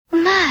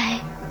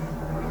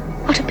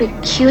What a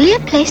peculiar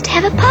place to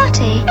have a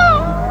party.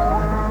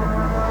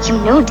 You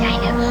know,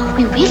 Dinah,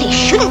 we really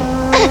shouldn't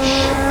be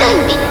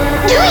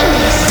doing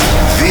this.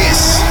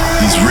 This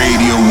is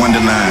Radio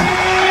Wonderland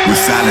with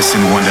Alice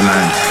in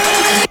Wonderland.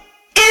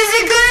 Is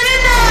it good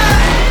enough?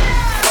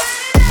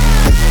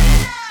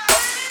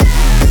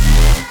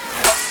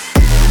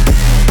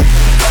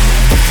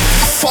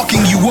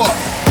 Fucking you up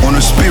on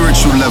a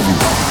spiritual level.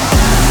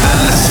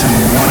 Alice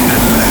in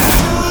Wonderland.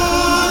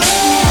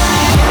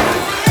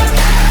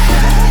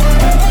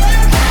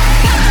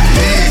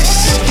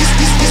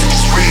 This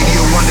is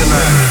Radio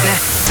Wonderland.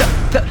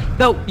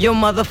 Throw your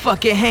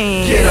motherfucking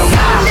hands. Get 'em.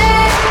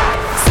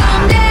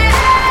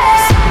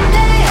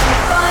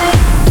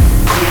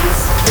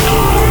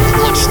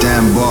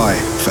 Stand by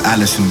for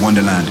Alice in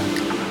Wonderland.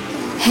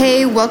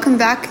 Hey, welcome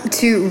back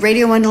to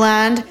Radio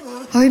Wonderland.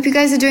 I hope you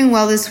guys are doing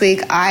well this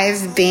week.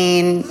 I've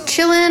been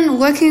chilling,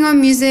 working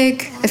on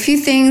music, a few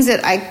things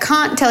that I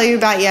can't tell you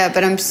about yet,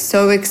 but I'm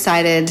so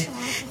excited.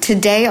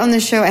 Today on the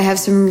show, I have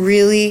some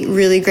really,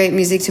 really great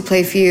music to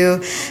play for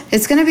you.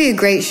 It's going to be a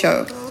great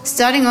show.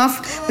 Starting off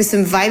with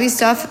some vibey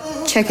stuff,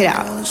 check it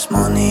out.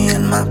 Money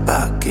in my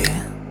pocket,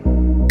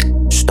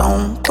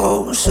 stone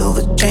cold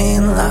silver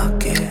chain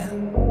locket,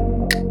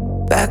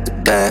 back to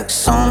back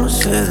summers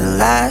to the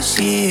last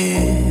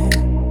year,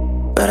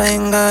 but I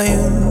ain't got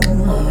you.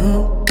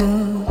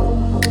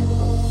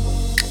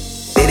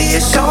 Baby,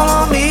 it's all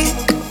on me.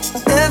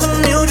 Never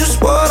knew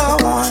just what I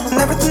want, and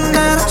everything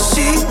that I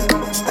see,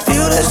 I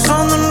feel there's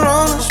something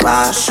wrong. That's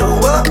why I show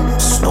up,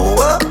 snow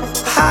up,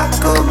 high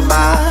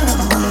goodbye.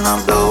 And when I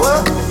blow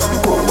up,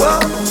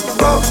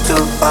 go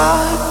too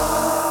far.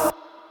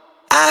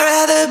 I'd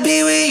rather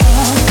be with you.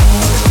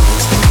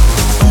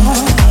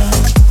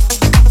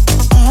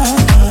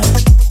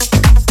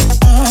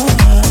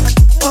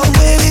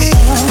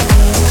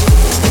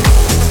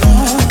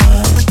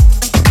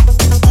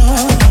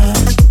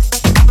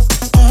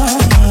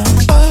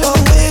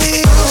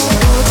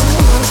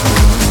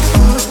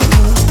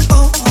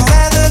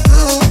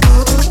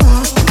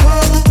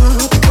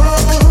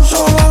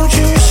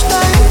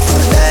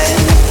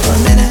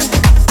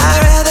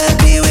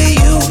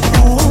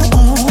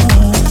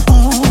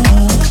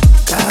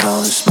 Got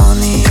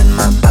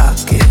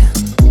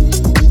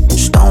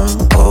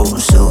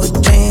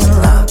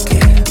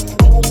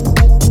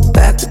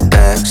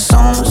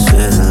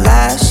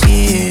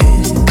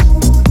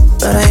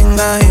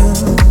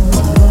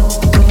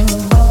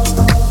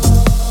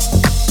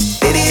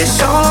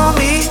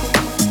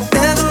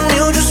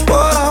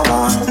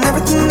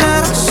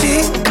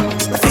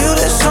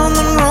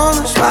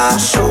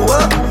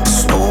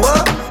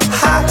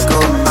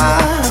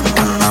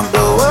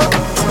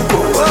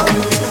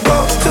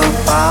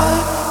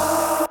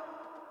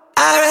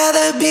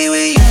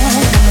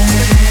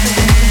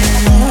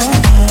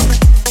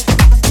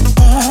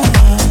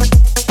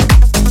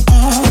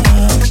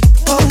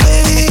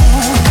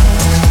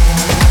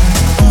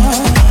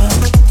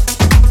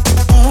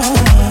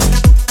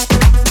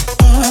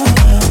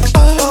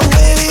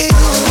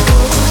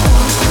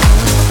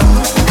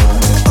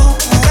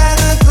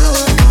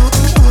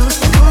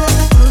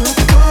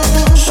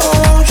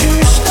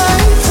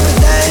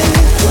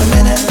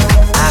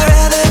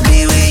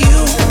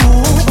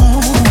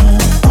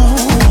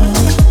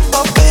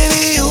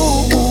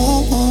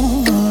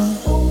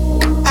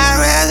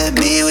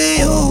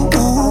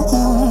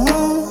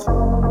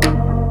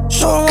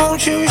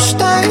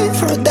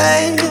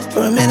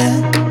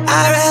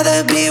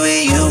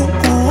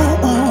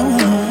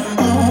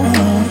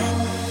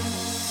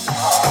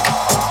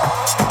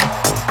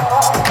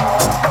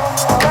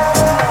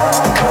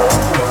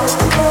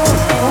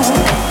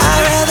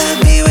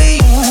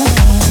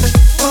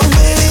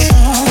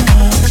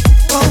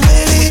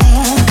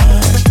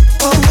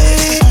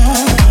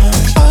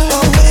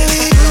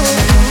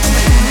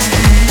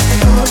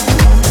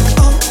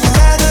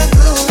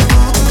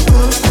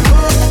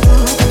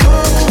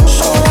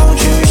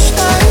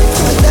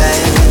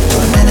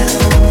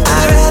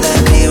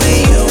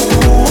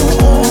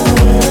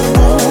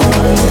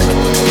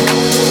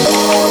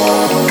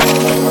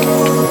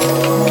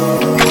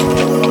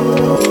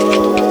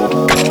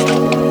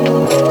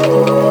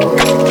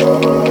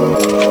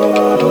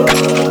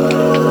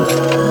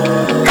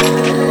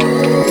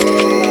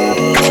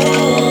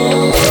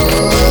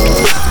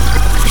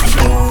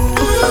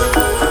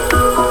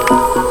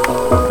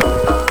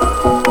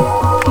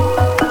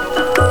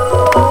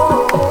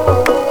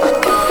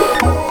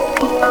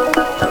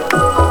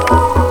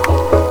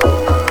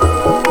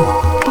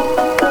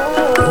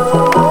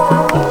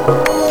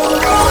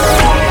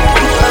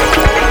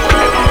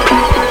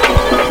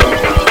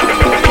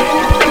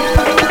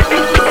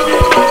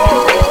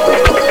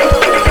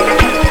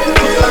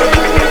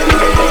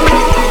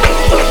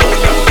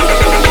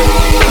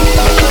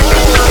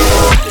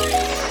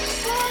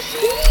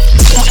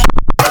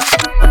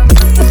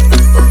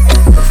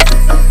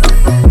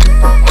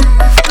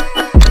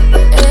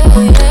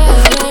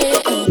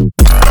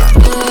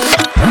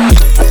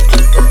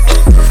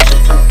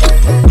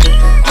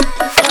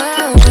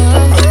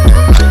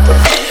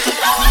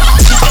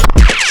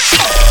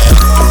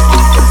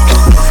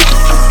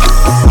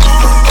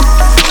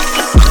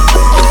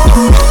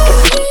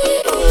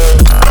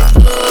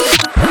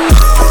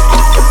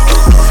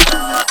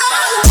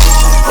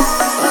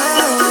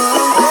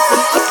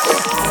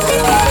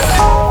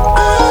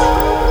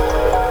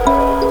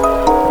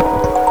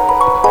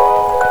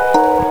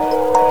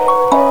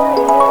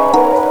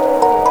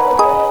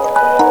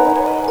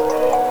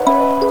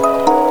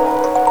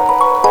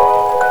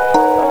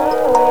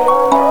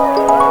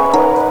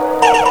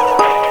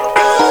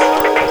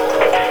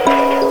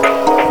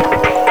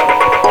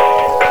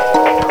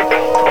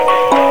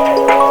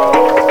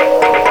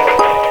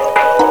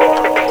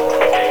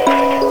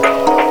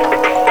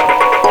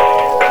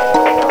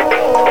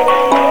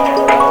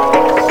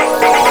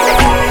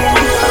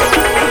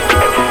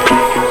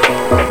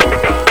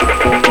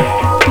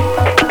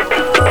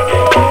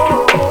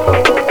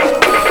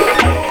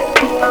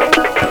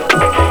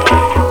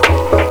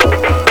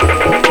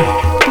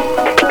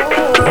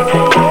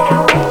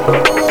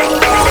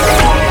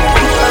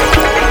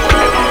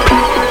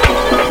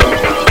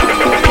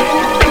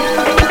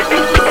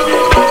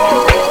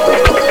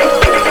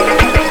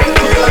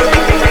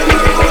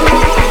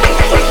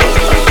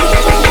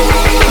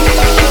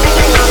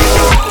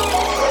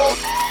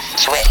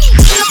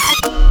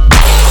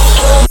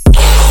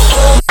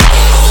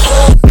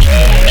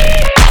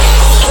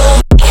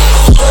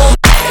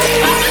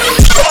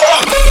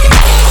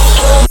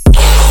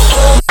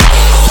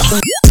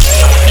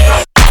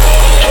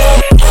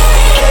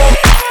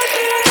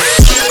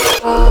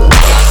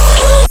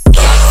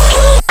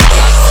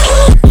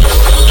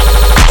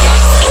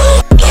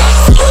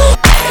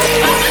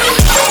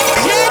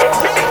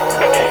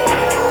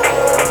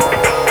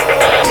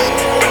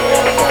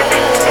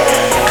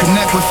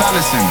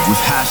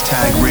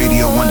Hashtag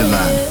Radio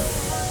Wonderland.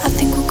 I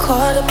think we're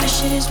caught up, this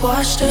shit is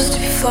washed us to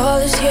be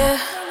flawless, yeah.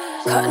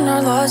 Cutting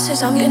our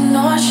losses, I'm getting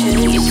nauseous.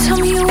 You tell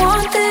me you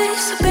want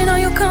this, I've been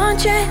on your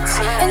conscience.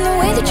 And the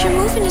way that you're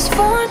moving is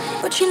foreign,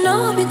 but you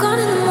know I'll be gone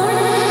in the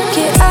morning.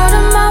 Get out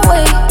of my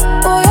way,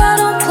 boy, I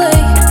don't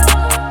play.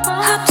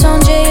 Hopped on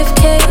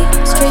JFK,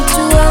 straight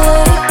to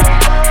LA.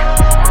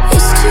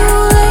 It's too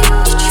late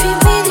to treat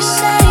me the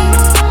same,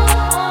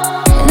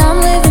 and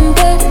I'm living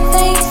better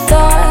than you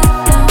thought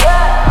now.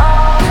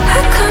 I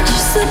caught you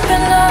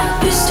slipping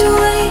up, it's too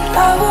late,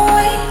 I won't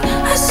wait.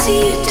 I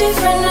see you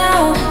different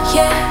now,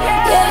 yeah,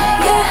 yeah,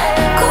 yeah.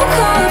 Go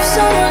call up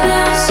someone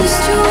else, it's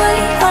too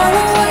late, I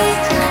won't wait.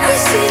 I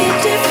see you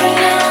different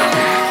now,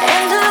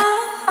 and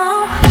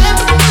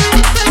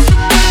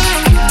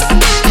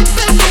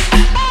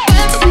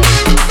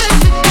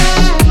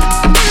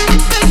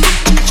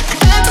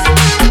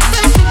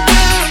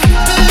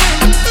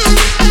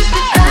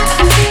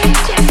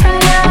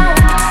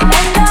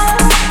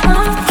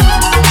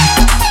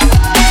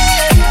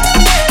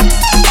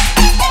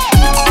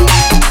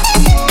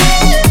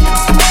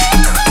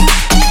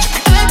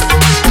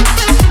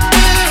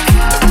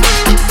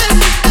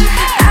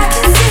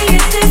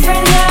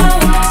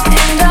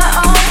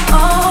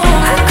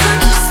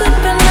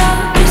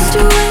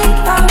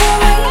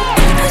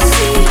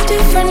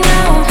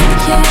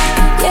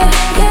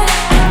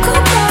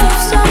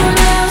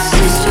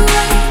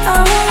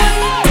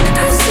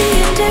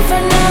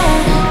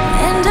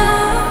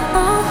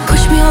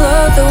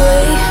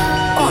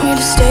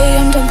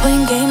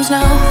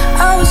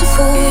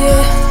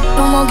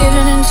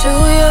to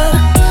you.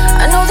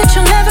 I know that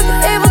you'll never be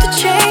able to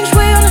change.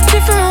 We're on a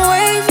different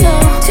wave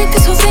now. Take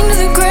this whole thing to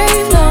the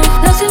grave now.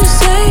 Nothing to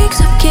say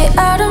except get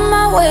out of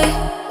my way.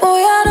 Boy,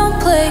 I don't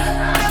play.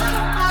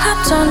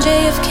 Hopped on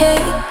JFK,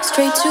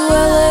 straight to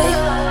LA.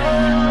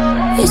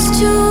 It's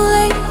too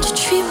late to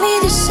treat me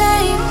the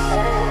same,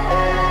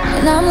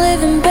 and I'm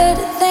living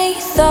better than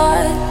you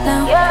thought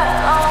now.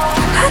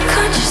 I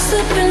caught you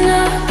slipping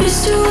up,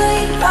 it's too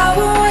late, I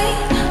won't wait.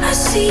 I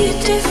see you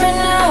different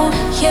now,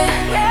 yeah,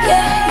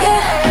 yeah,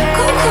 yeah.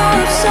 Go call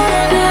up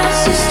someone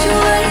else, it's too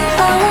late,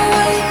 I won't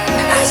wait.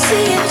 I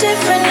see you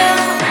different now,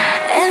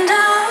 and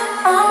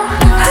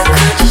I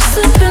caught you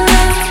slipping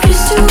up,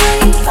 it's too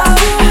late, I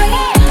won't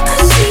wait. I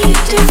see you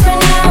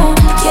different now,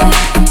 yeah,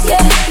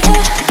 yeah,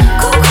 yeah.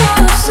 Go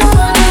call up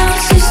someone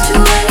else, it's too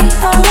late,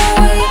 I won't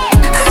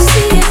wait. I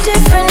see you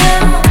different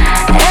now,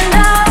 and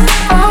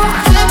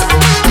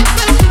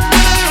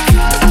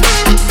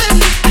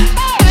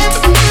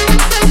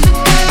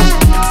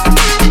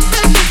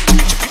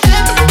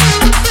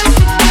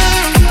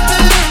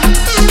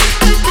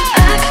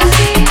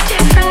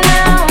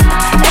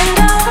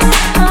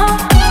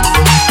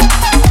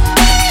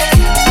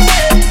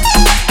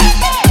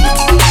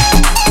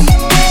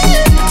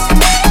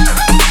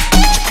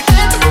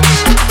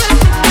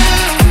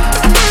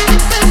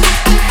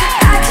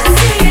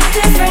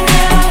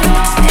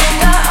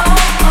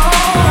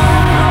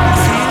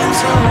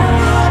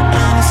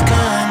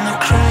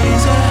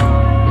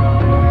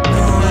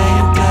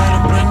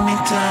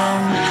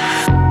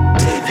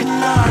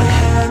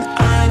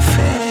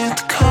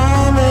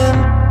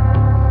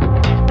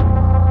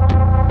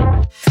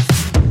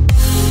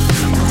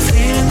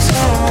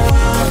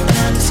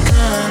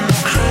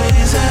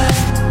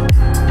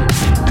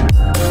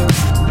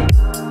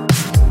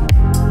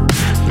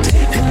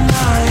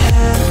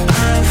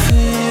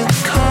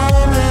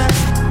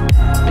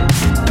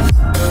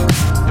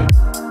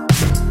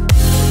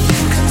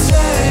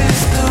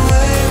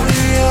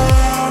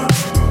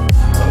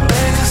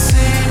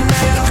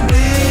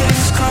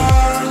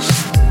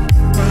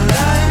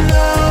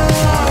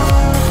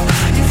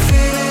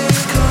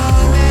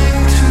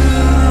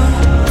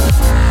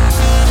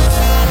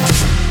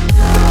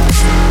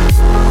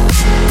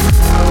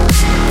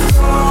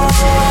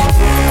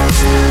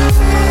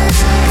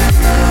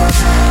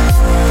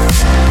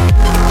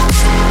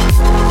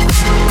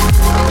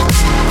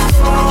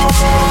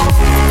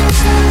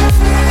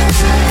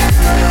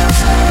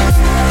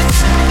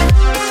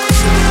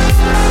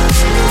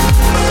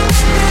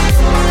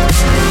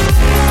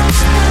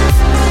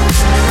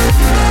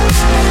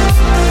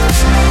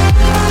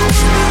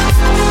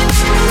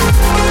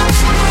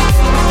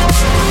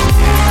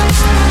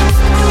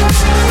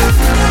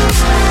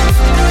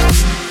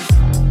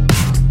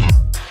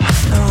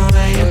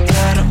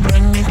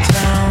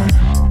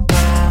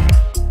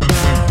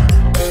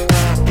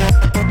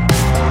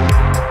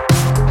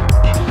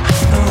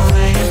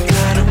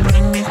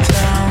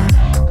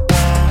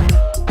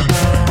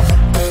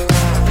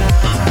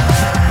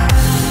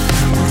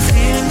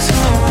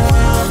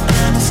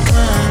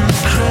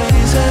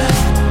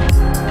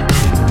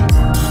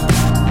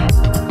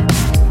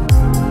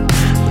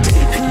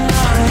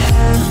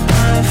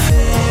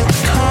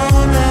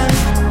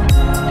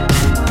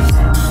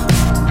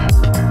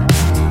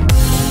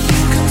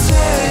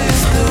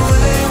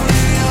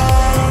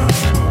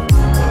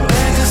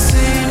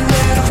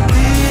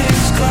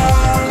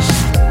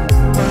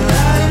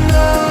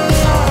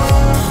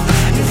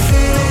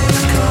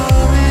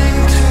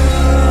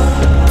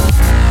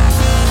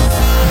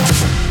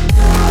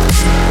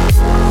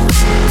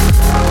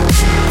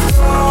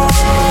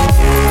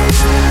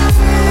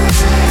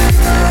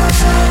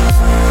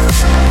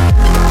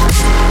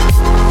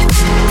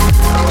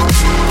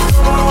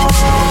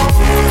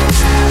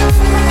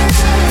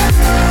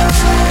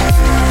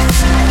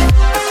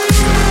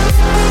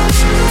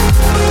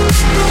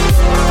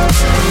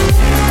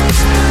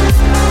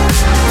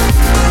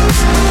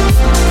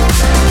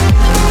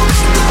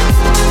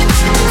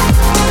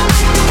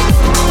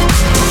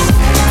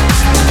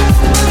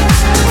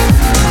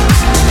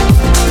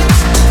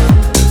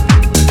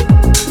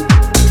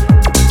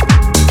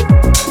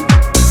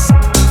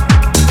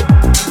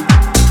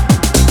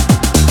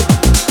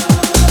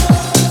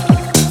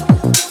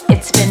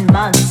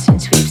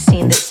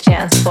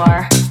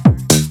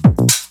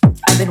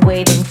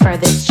waiting for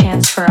this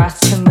chance for us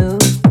to move,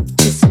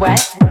 to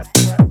sweat,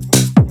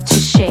 to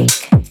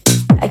shake.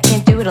 I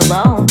can't do it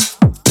alone.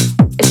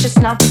 It's just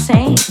not the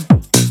same.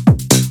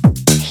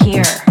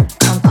 Here,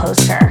 come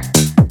closer.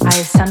 I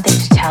have something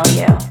to tell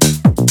you.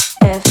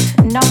 If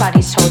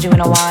nobody's told you in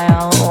a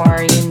while,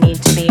 or you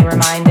need to be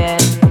reminded,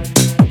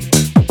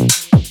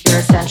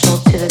 you're essential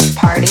to this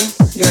party.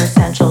 You're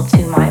essential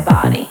to my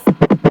body.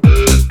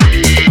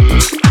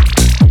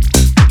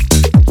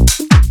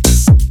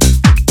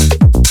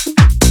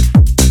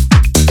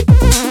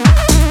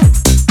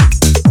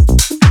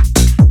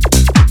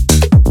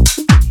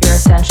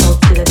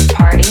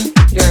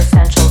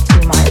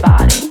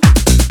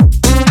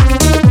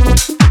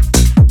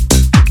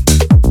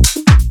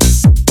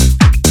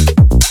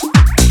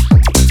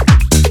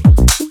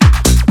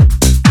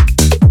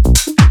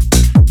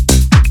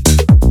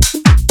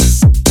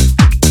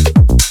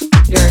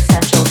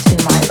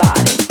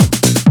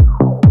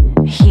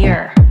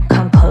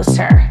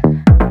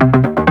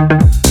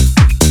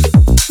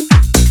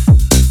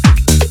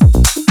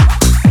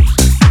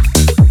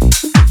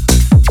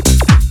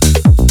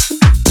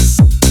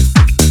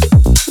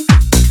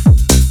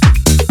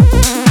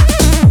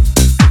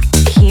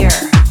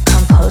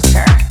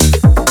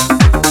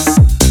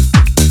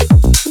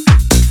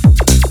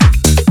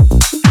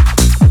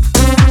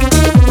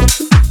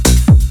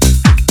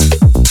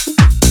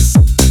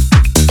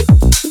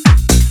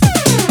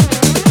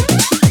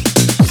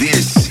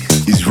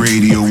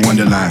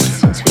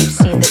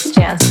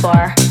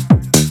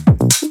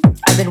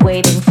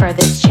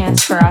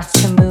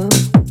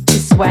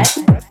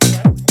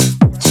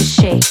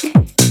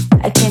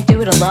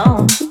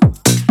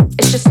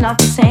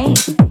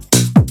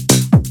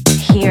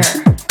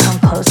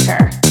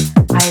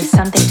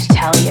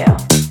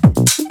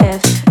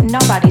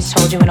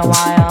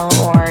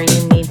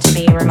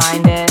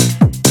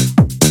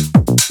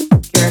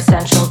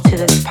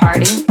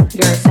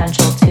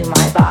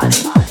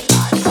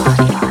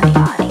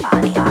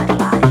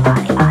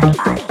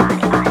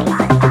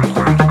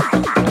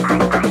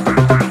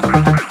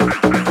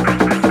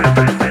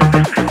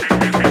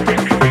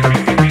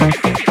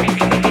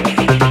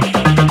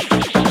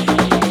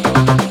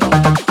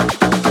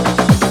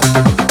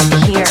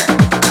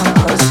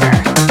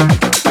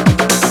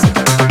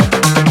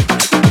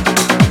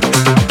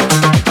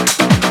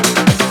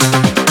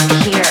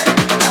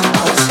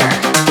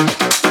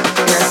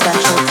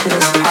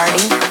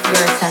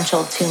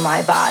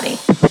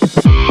 Like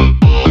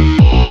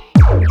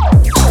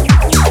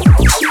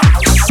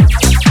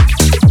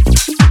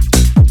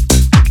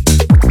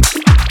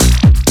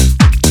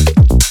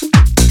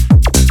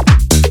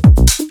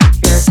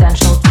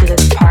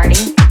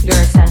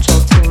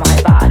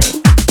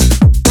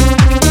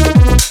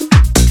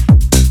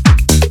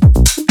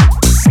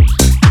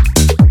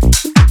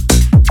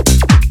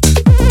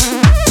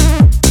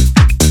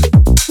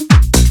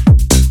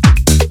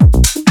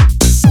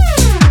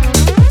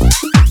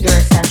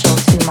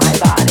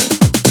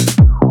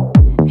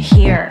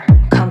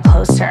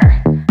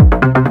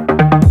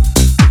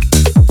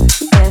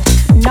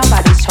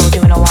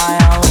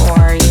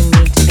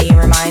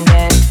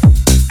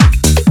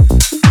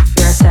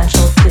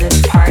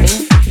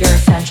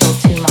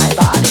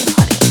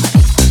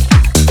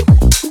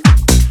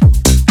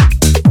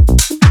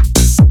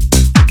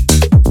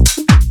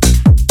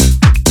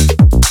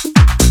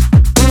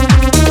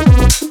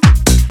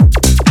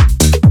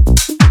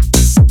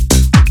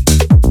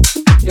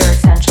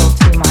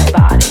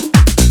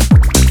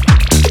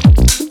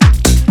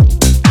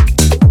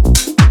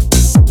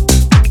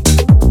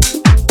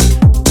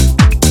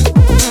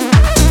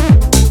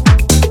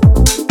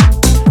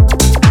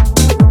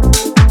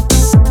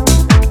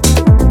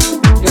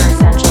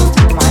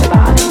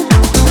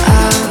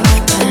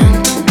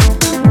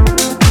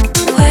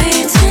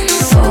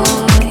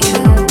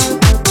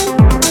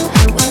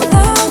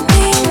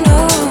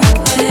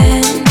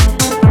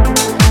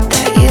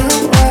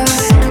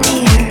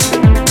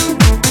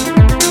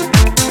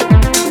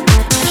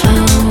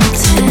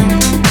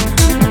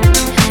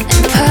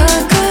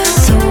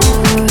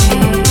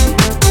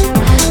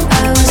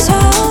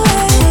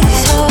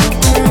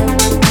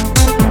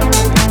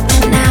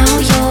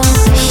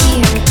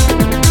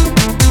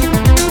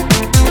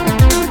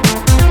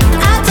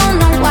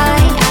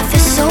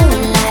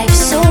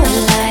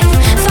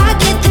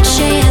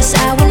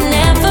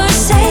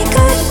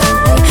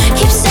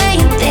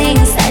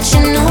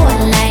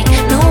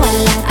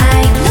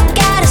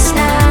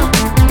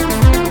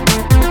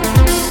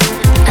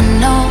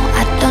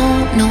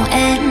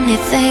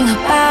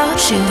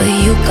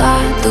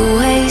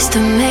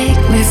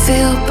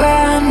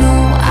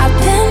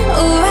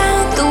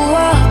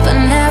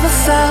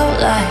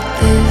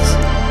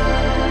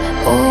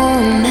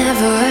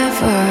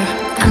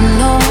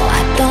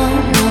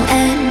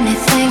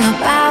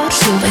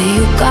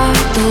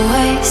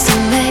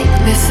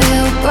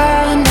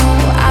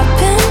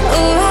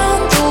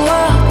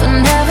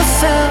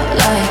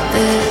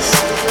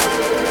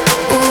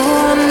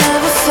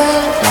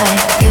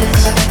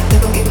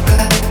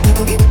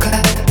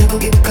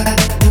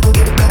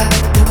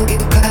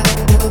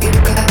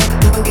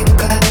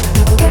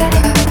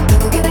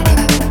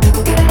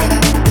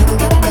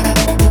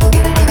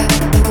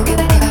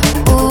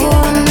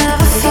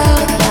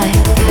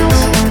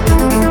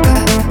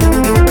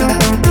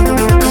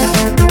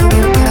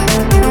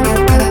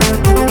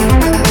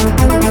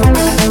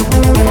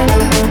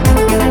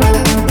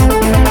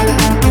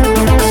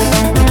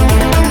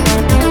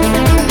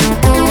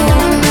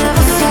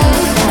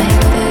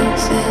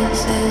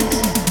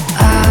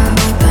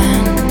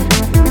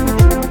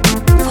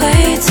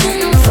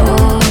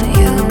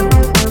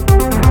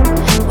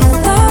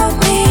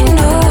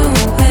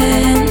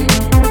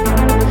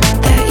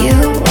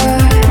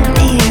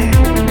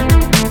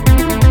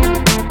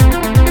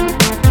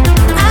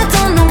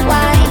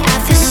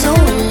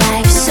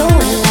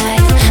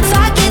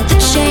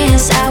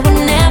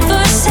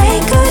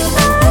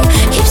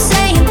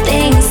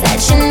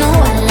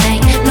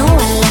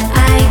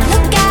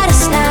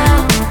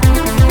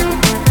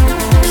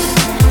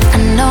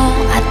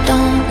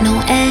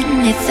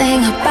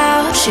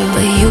about you,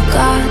 but you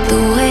got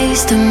the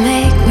ways to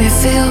make me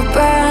feel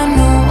brand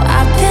new.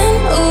 I've been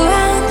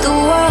around the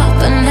world,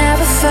 but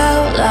never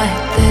felt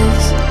like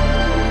this.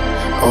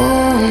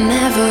 Oh,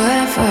 never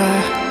ever.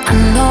 I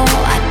know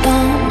I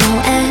don't know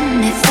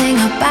anything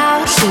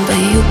about you, but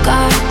you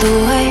got the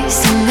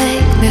ways to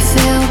make me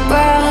feel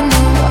brand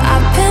new.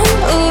 I've been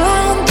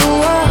around the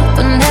world,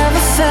 but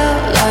never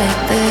felt like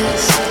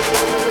this.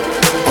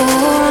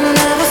 Oh,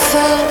 never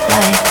felt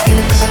like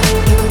this.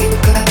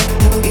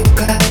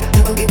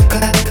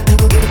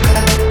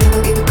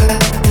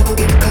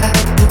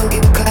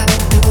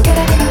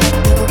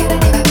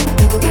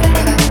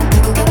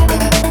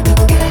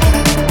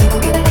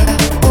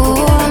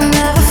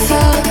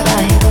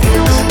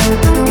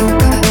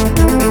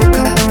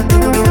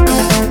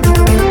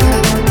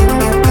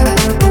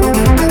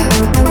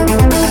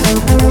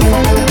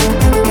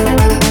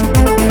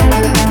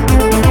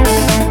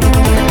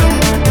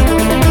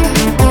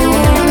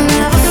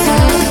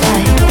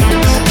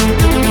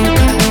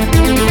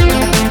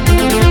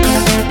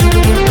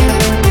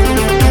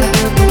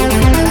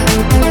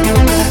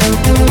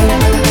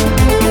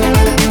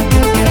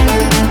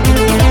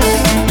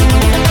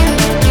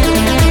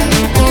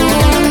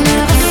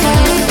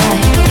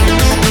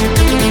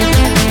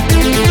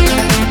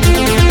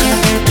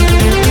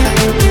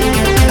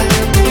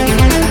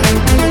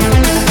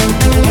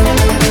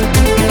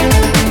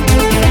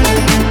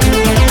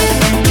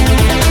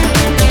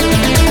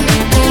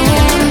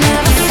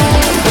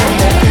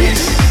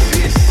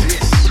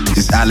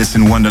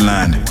 In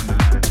Wonderland.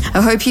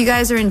 I hope you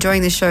guys are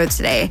enjoying the show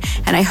today,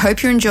 and I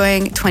hope you're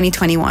enjoying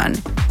 2021.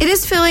 It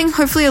is feeling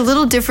hopefully a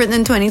little different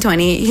than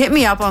 2020. Hit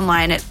me up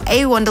online at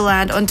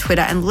Wonderland on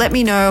Twitter and let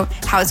me know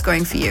how it's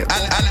going for you.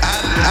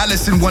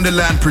 Alice in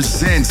Wonderland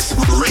presents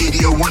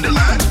Radio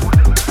Wonderland.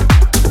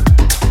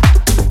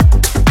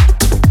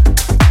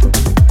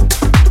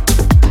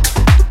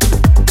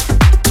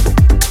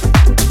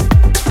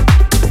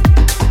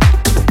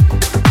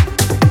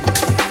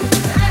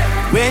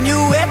 When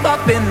you wake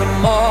up in the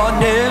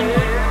morning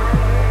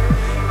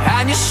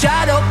and you're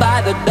shadowed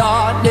by the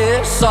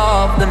darkness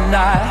of the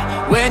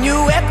night. When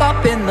you wake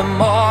up in the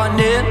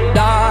morning,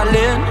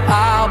 darling,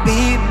 I'll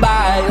be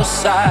by your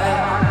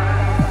side.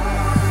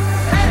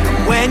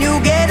 When you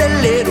get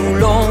a little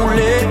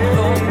lonely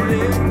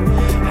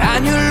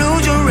and you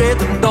lose your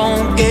rhythm,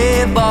 don't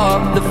give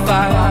up the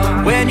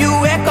fight. When you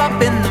wake up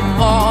in the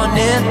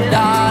morning,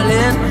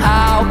 darling,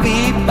 I'll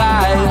be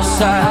by your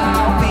side.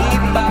 I'll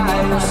be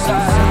by your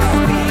side.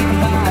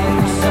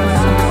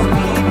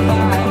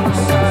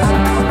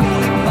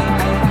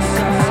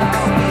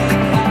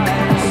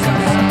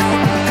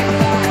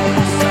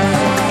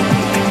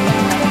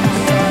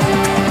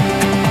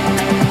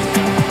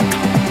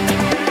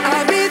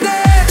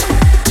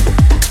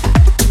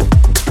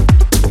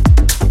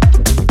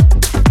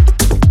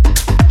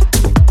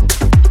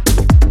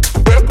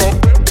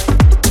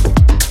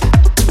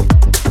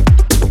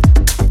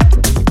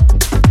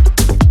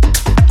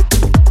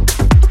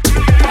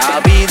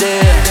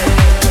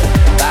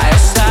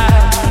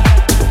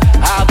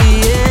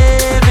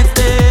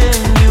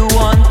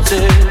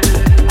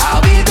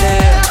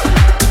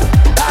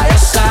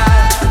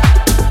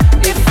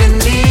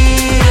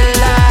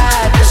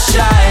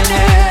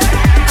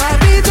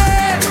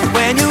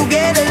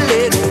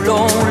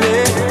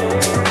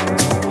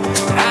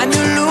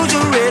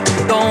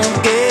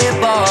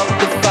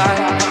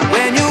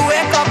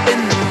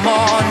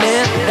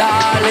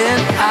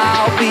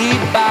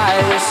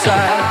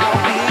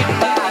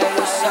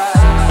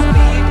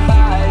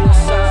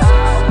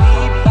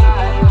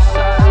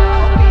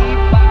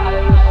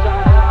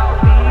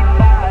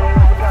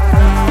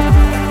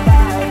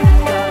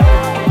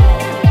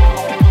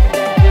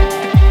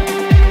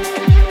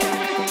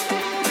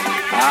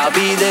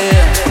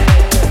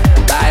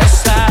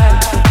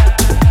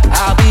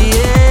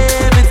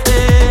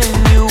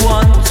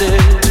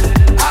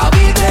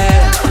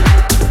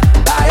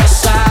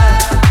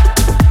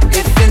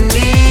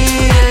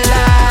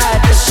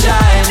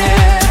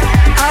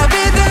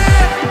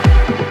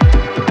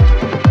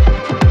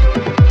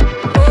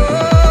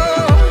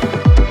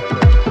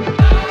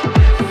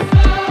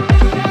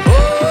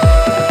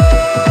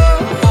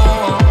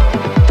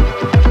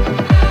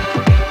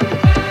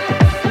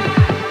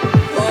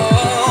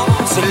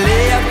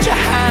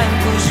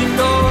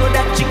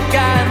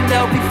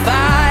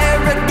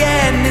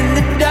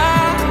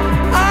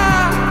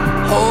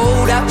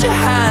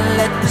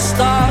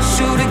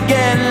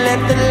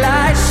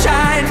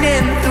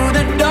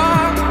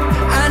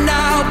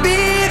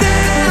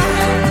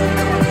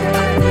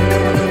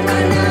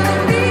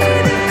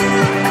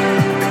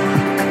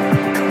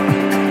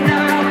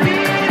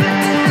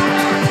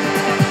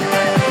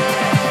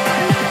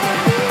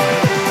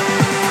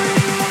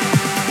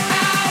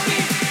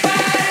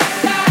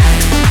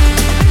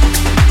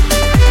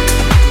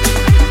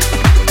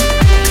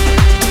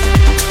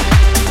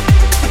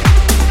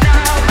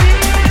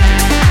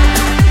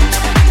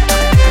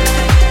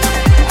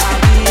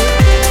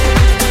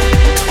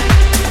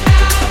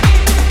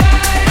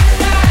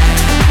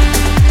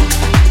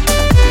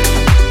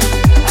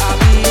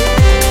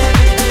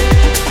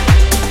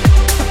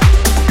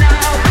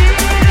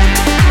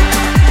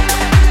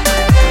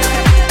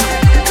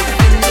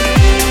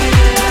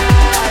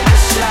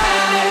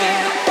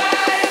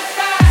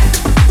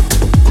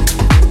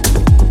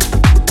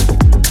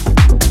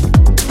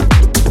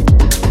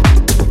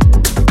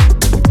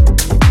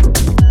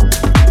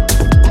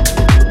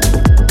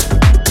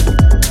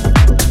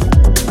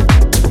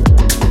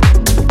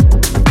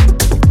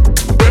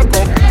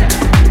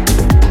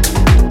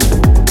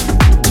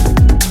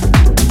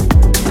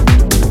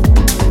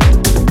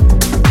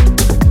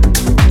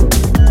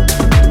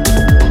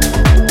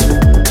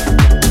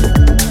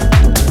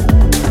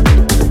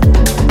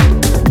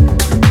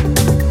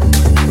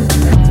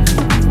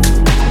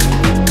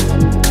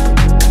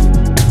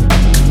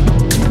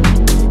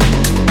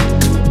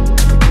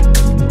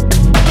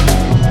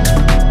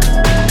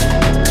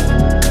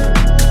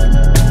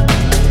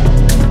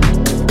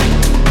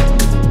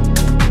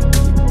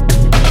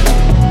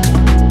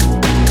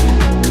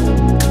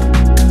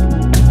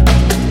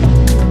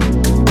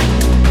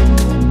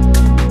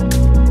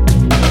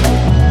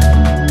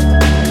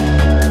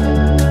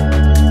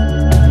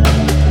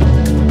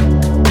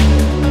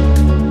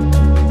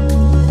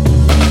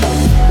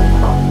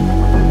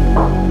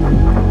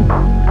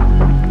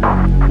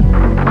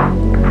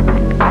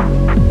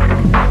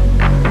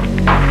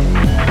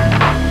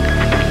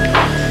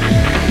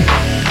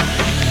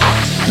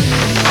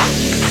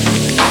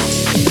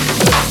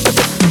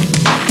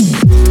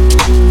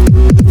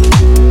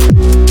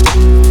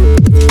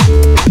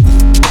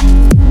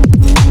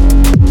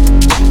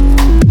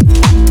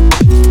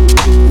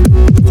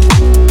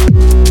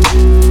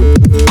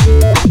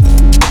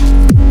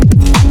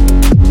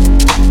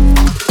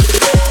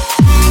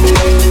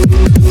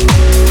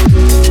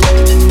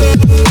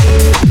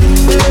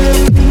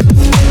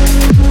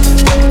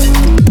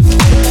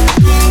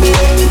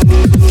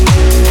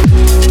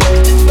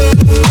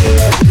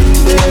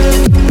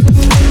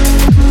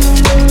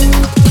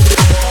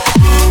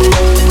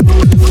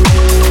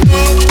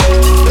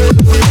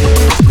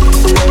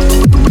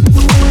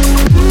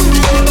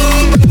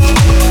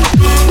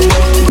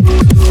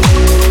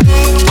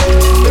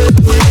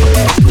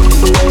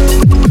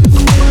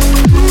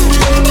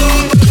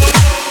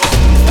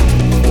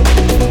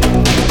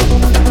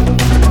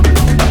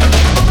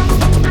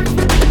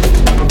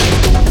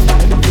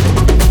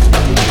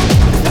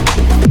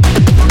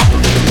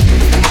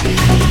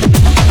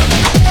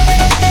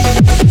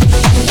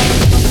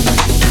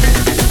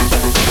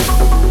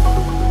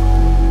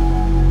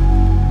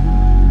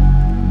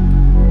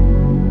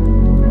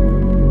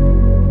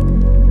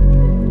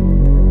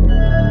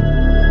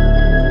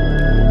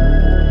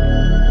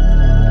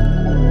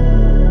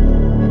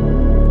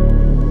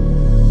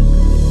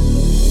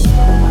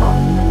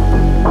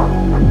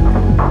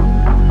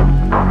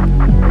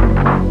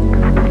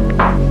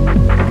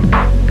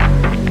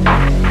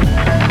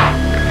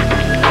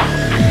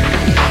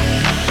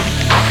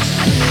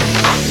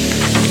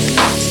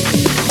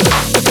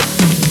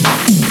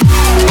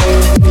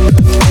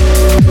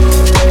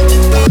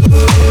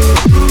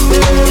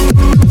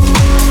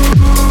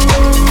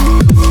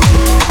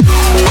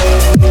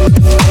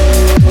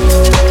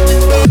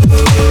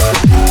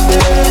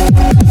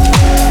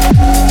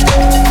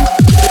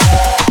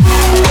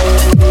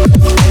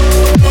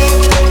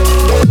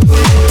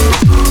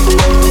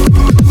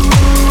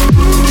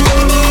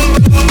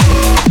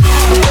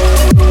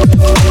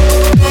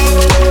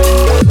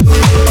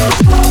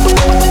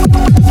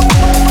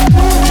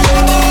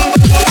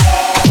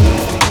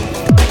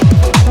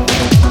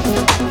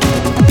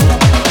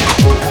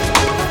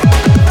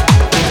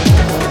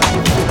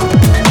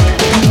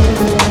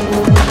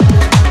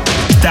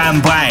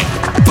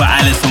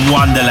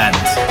 Wonderland.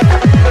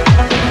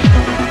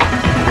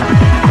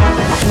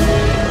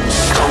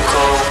 Stone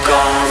cold,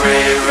 gone,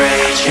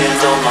 raging,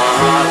 though my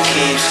heart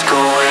keeps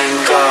going.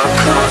 God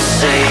can't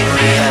save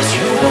me as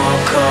you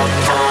walk up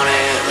on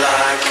it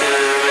like a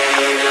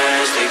raven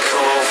as they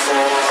call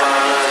for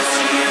violence.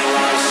 You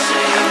won't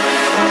save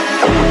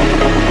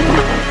me.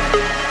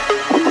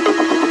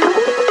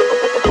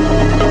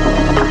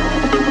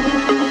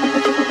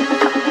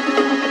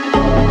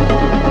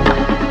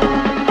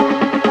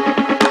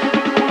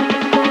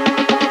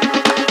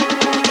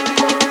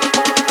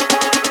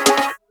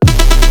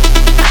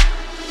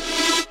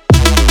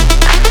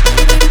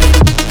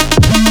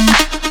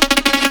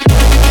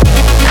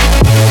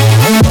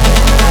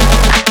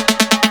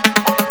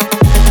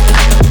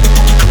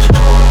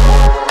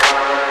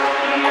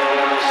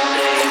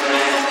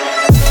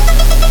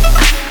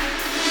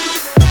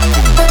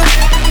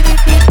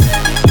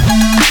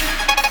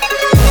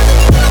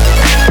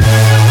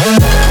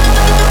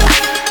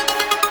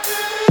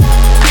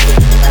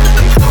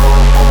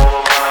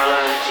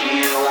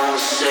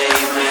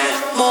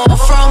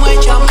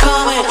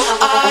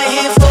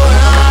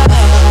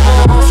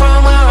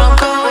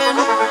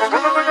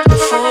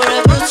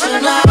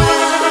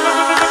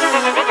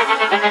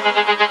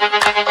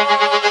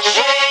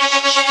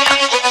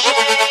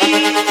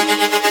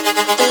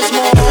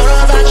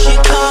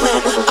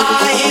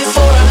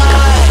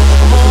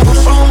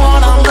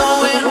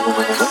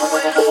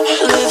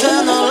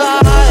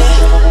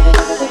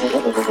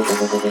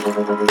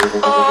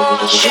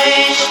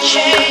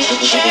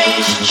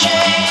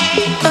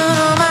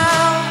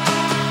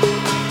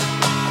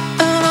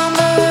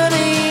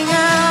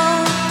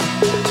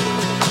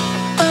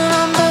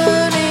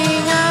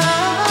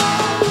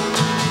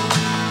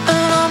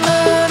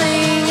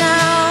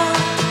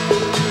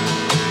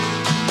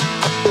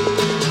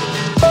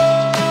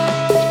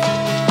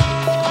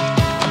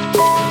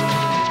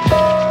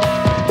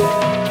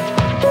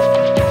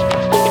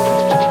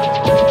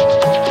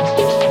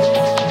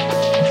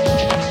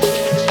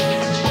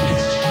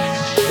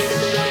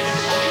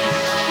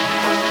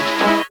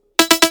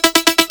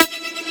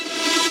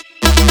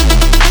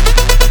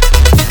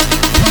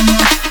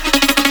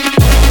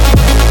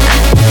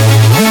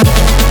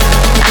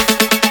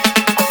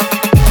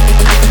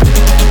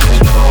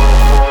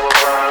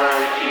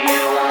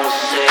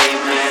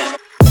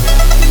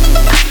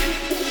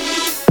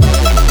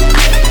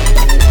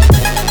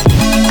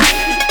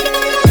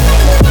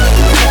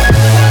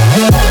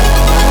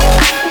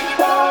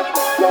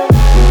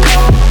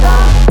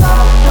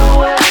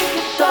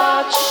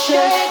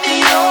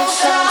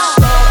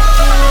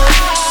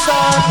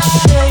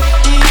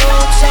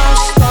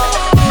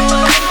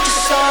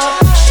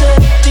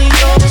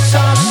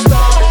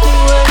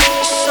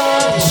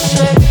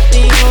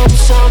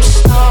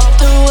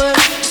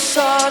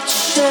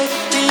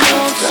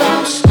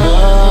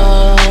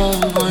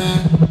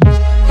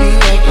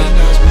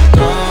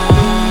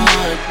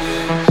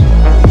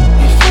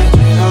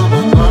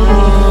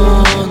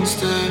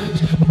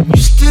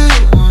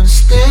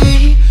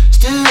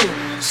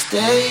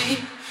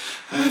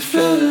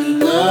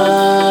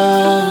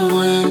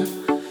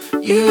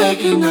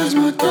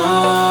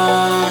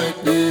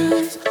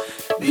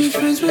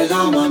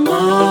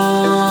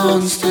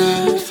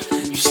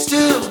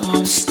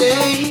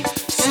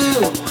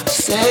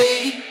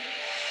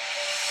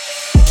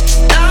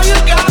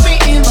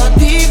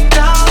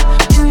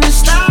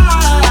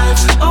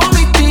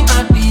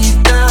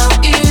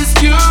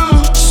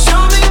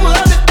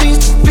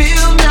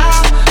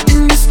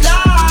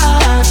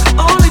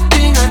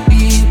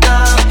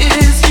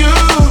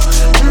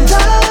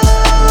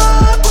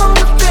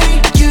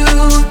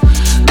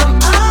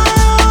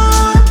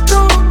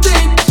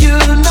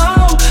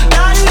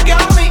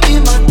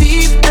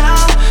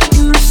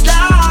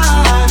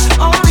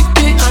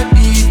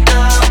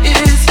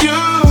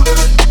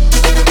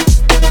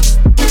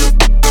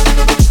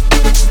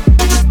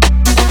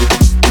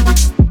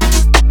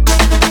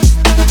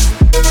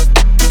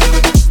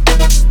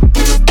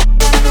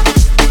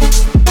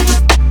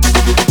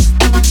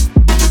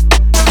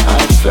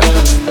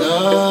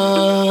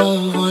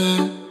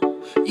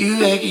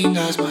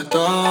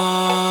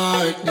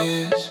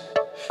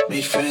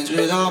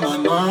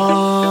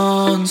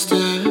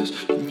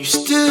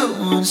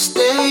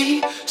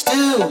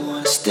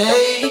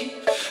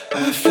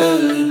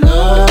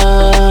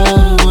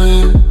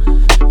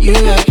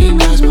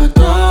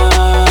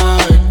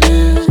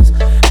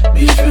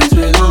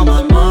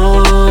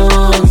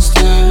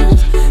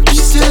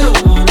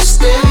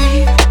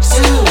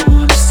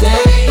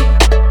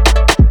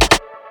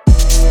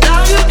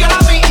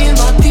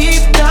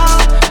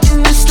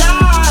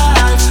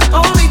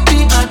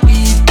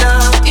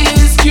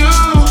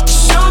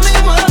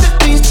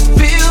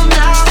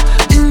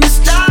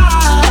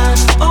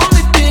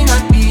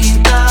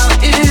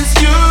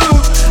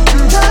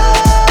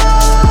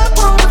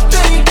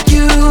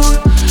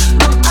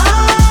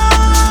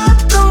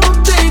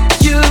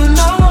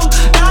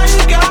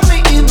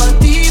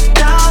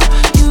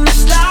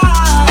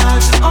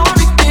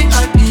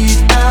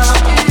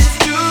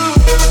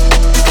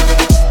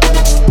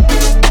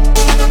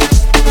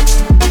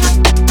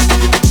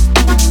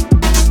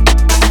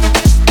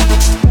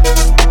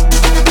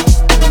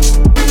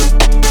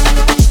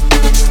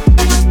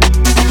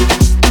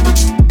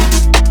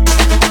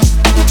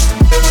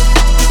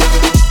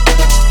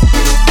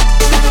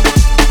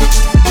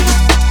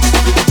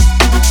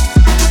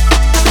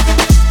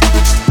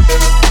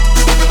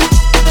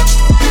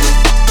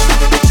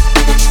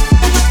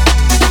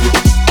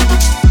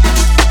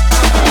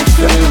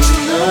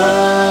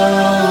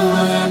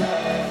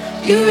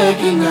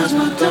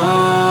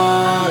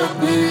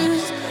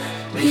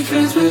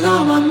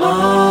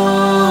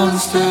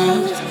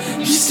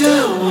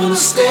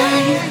 wanna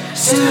stay,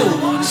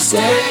 still wanna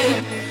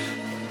stay.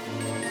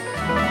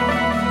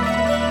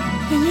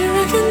 And you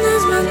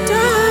recognize my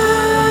darkness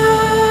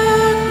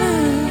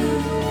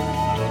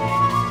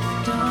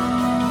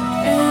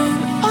and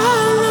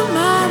all of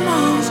my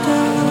monsters.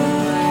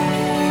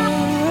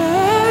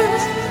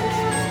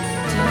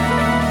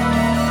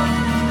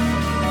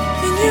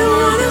 And you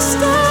wanna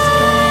stay.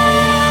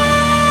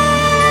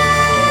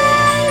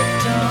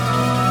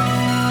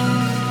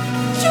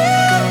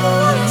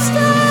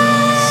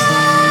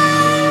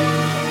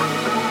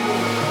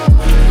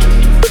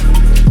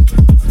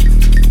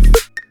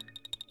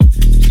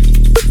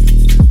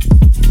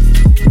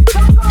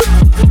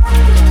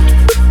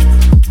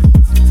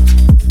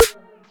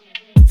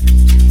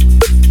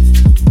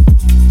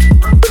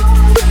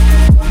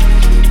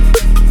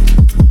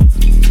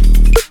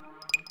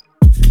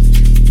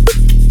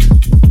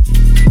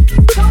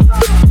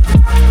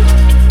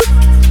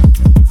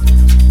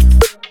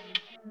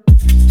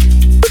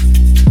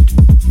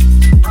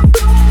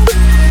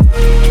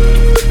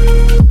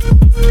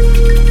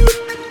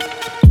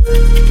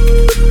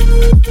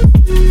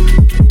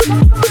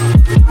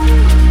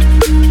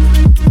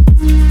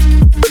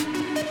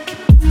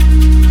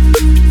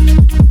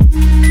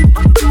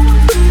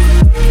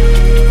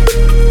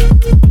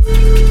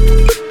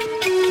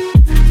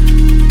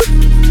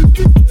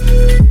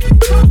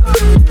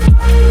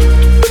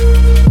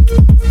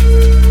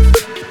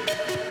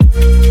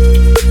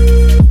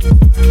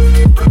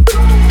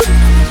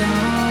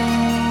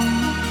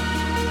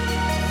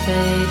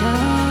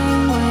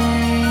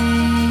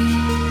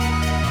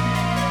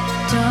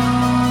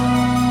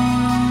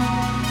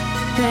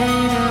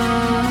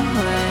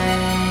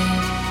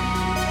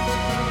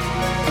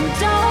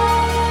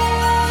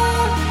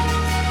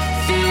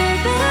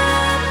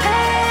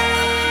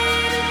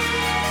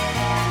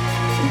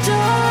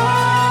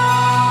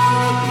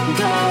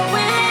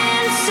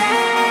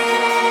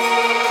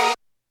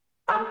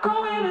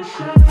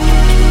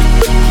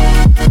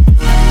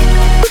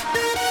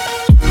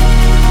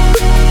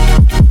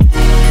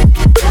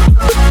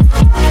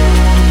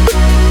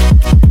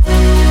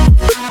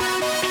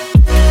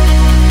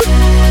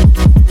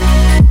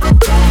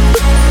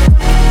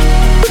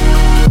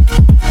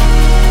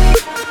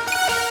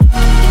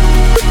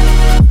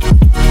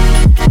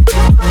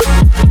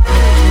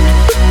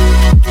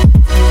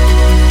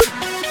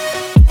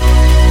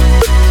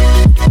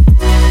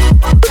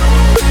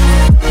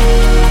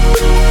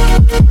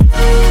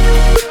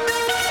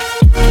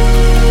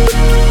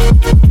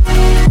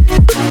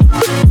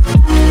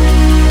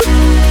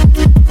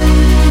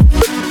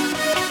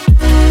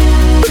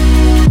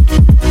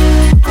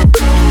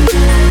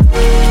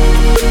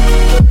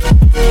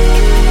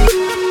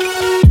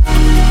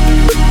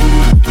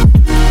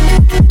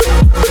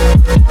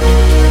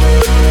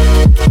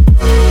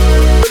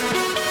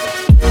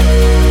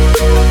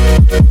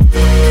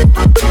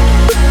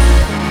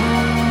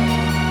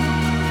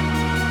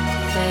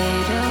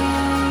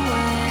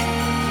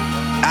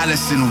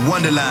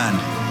 Wonderland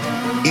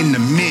in the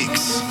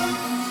mix.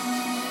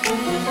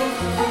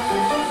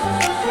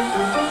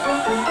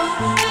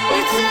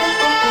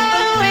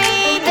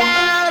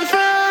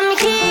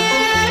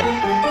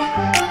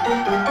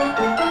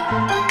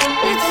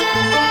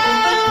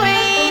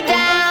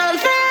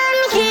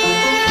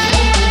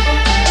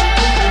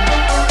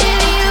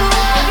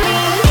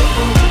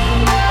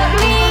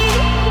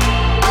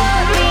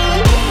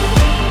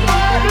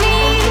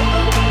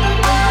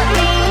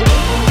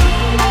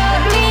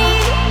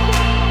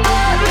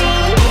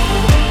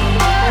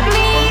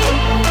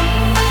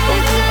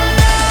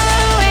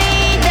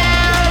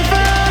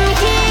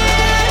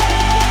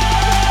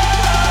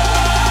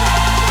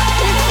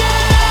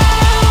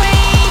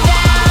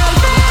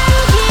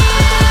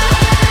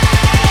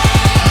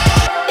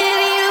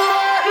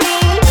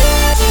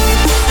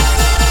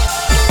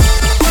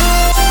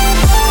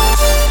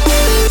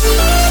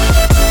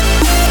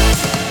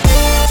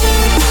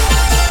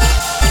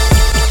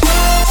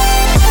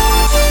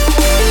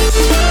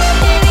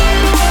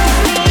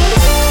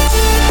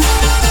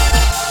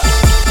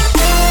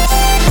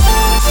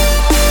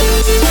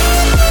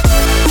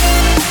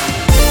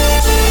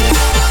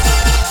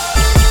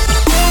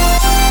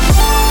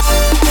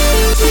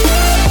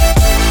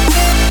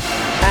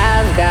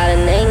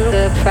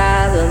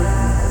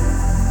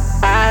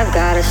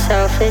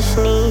 Selfish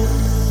need.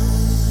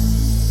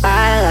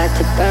 I like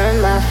to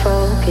burn my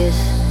focus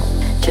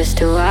just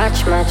to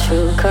watch my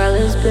true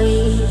colors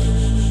bleed.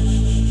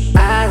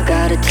 I've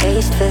got a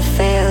taste for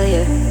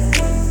failure.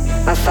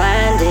 I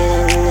find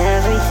it in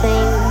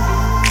everything.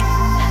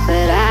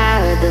 But I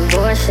heard the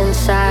voice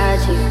inside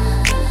you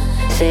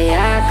say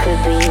I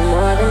could be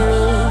more than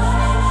me.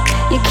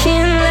 You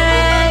can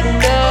let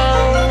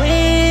go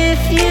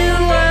if you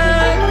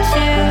want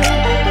to.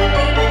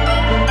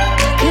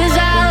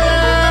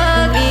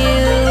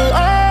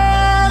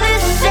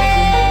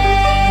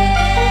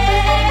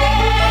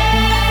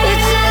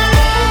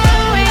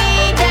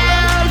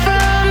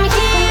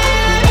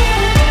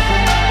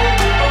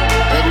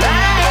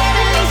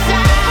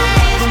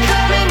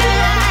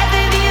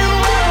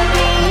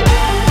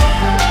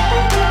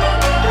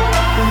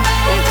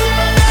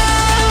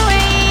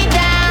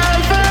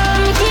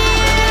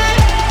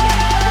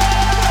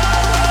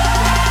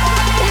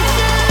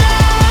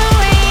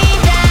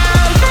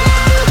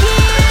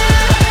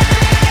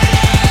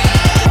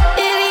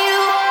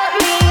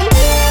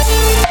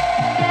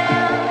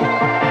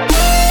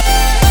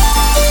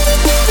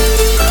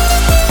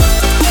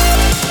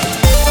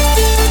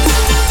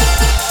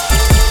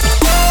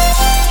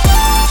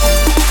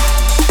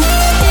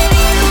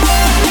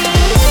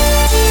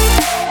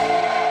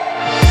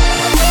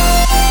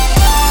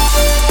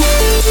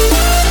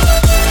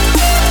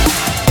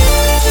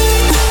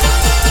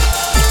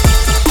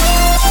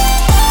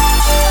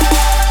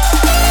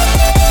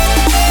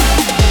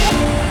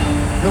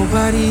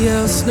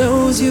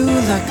 you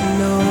like I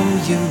know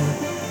you.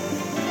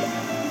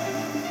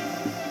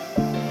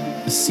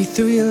 I see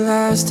through your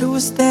lies to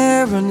what's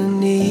there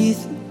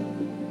underneath.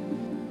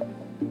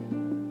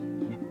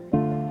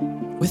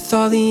 With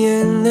all the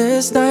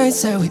endless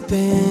nights that we've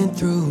been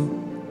through,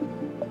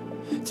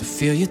 to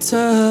feel your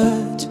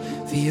touch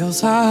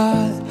feels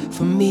hard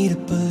for me to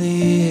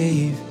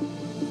believe.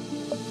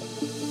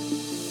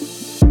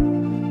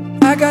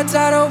 I got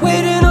tired of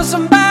waiting on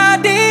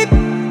somebody,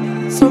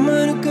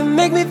 someone who can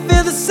make me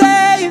feel the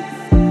same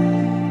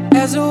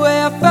as the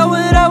way I felt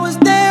when I was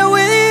there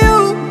with you.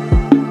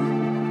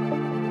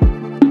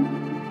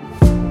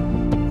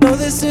 No,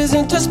 this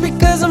isn't just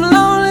because I'm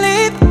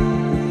lonely.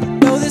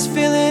 No, this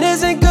feeling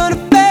isn't gonna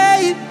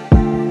fade.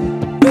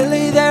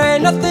 Really, there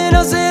ain't nothing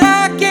else that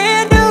I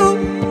can do.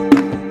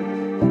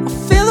 I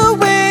feel the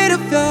weight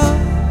of your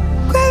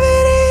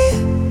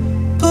gravity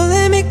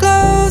pulling me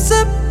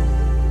closer,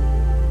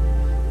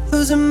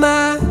 losing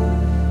my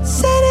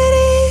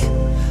sanity.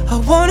 I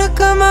wanna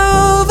come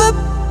over,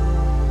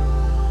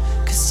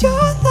 'cause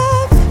your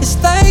love is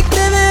like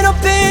living on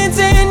pins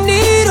and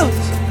needles.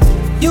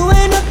 You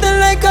ain't nothing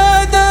like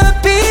other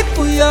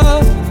people,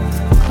 your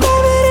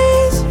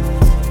gravity's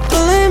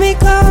pulling me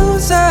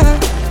closer,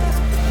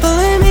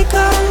 pulling me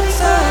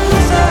closer.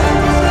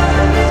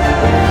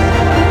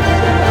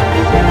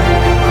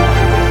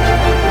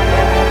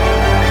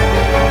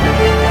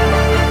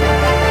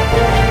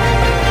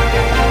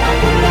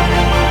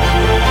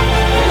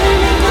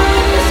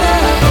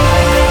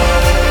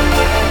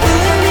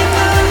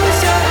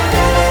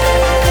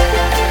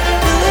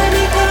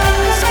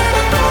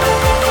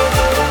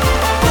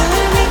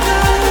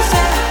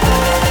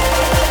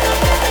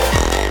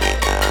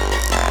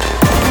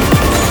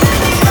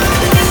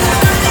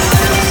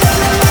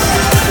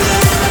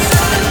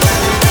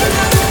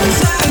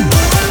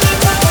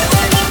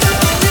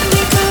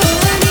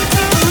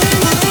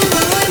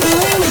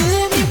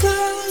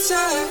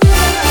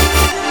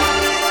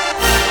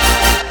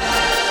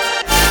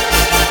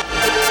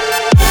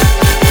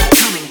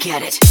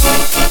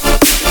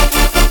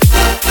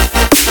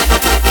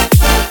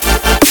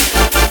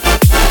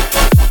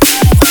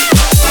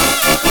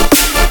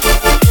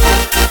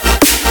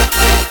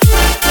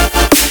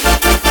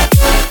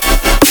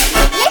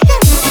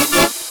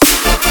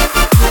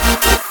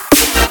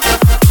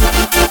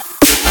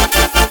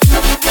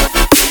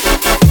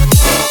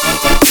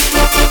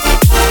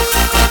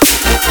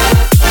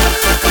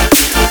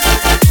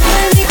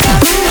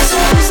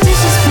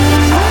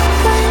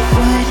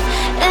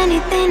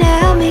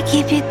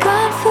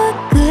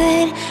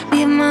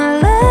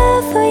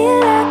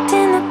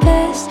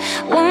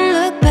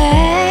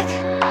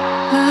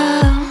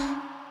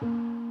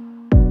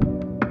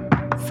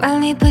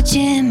 Finally put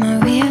you in my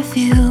rear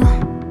view,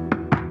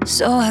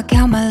 so I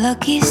count my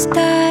lucky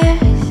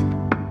stars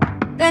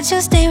that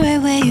you'll stay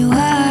right where you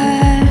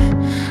are.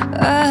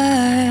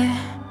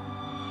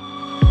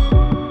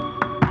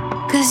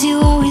 'Cause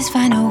you always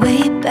find a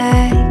way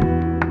back,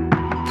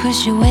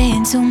 push your way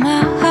into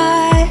my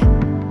heart,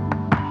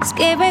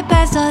 skate right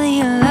past all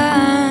the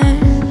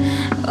alarms.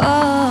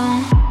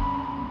 Oh,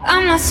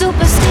 I'm not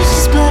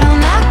superstitious, but I'll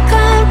knock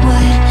on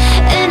wood.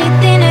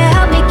 Anything to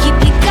help me keep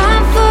you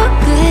gone for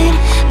good.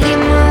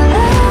 Leave my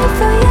love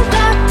for you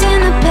locked in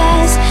the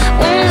past,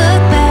 won't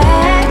look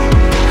back.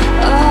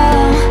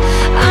 Oh,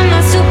 I'm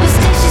not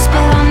superstitious,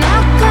 but I'll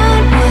knock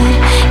on wood.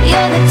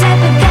 You're the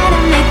type of guy to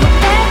make a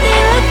bad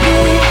thing look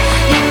good.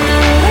 Leave my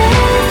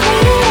love for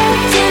you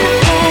locked in the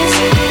past,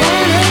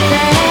 won't look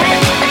back.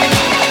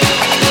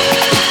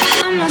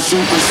 I'm not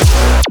superstitious.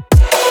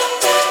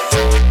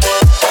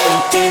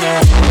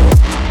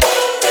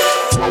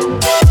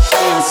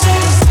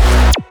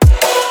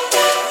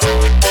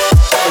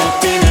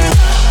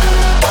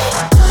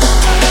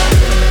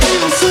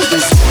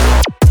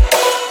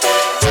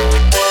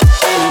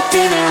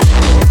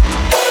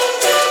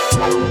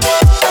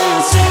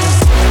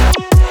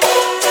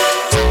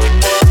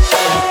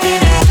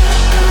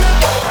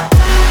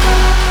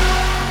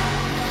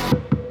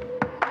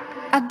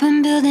 I've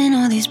been building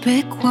all these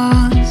brick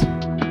walls,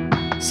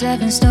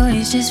 7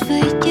 stories just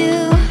for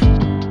you,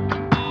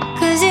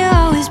 'cause you're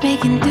always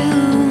breaking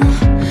through.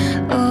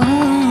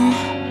 Oh,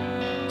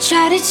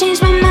 try to change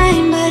my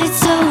mind, but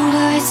it's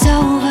over, it's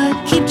over.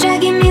 Keep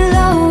dragging me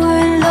lower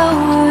and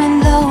lower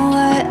and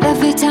lower.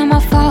 Every time I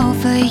fall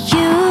for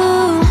you,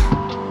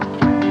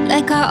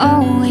 like I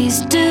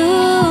always do.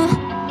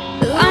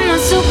 I'm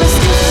not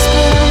superstitious,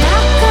 but I'm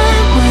not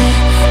gonna wood.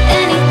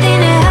 Anything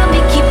to help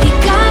me keep you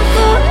gone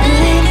for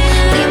good.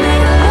 Leave my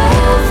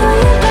love for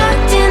you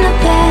locked in the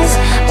past,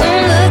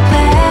 won't look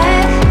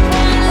back.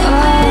 Oh,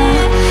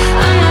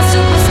 I'm not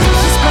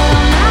superstitious, but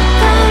I'm not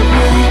gonna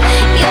wood.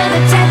 You're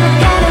the type of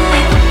guy to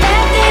make a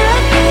bad thing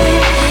look good.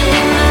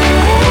 Leave my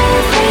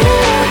love for you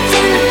locked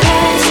in the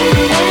past,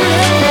 won't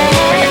look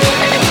back.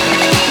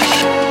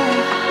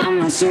 I'm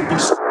not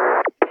superstitious.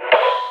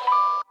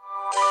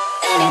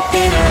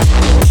 Anything to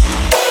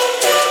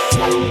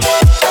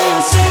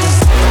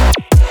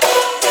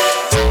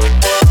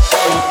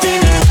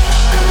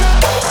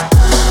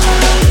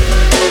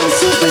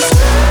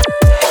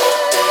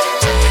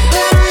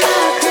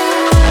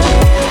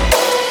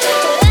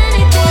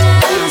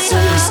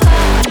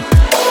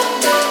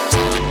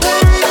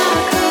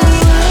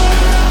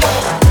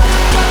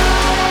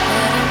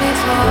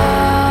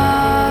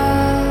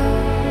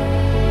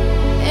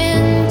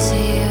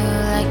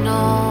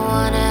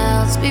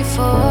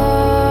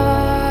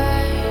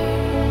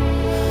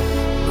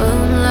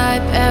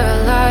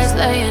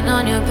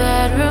on your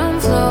bedroom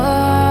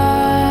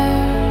floor.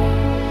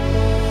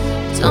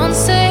 Don't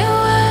say a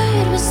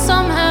word, but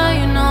somehow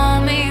you know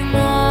me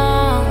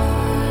more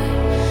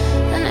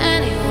than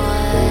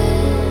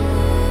anyone.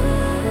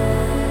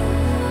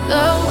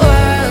 The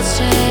world's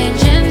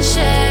changing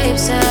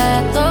shapes,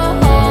 set the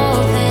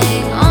whole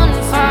thing on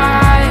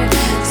fire.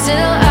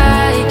 Still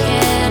I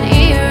can't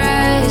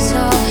erase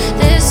all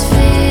this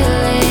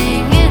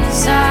feeling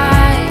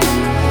inside.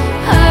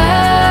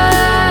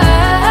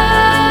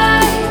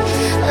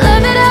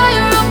 Love it how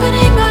you're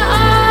opening my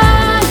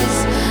eyes.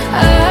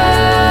 I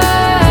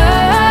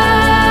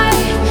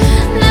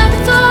never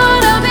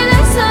thought I'd be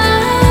this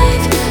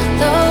alive.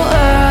 The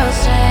world's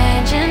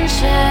changing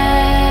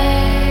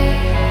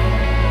shape,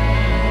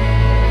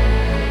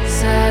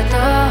 set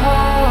the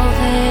whole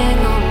thing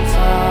on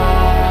fire.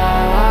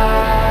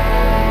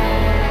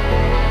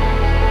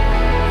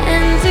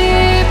 And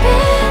deep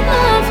in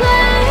the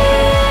flames,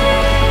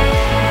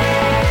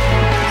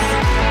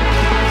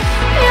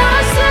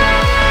 you're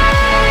safe.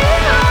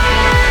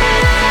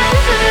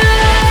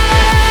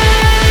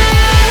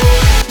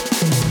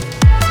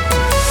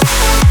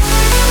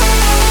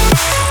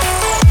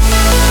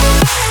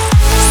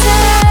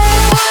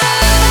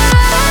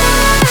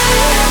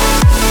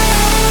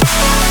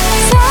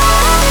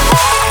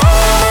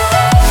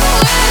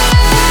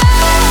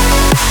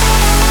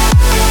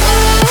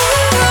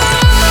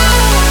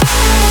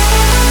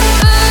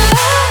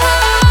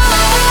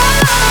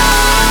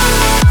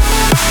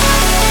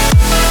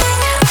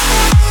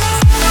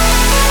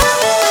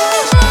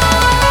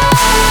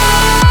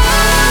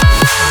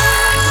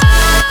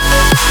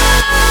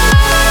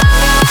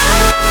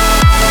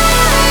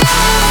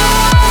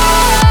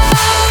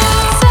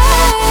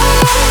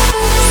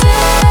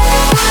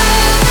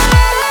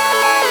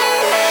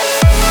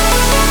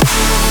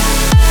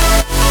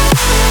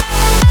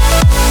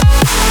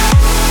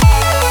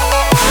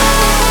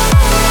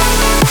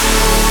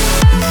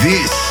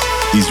 This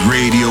is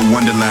Radio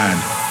Wonderland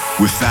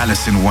with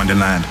Alice in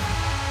Wonderland.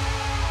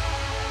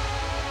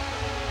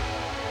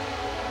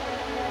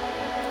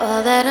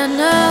 All that I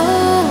know,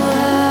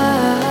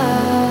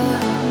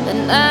 the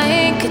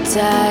night could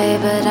die,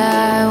 but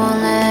I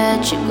won't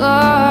let you go.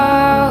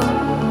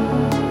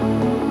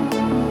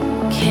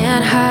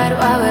 Can't hide,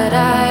 why would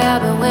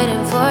I've been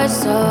waiting for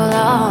so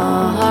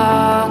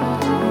long.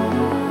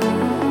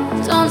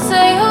 Don't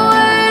say a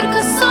word,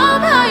 'cause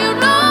somehow you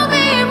know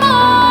me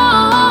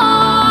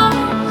more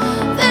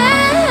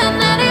than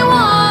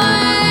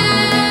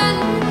anyone.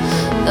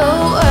 The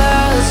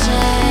world's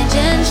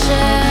changing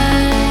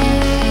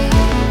shape,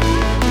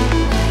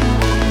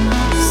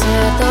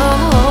 set the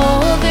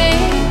whole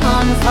thing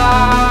on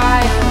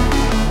fire.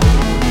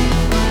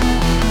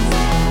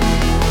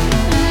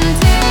 And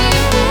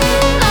deep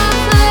in the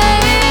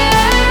flames,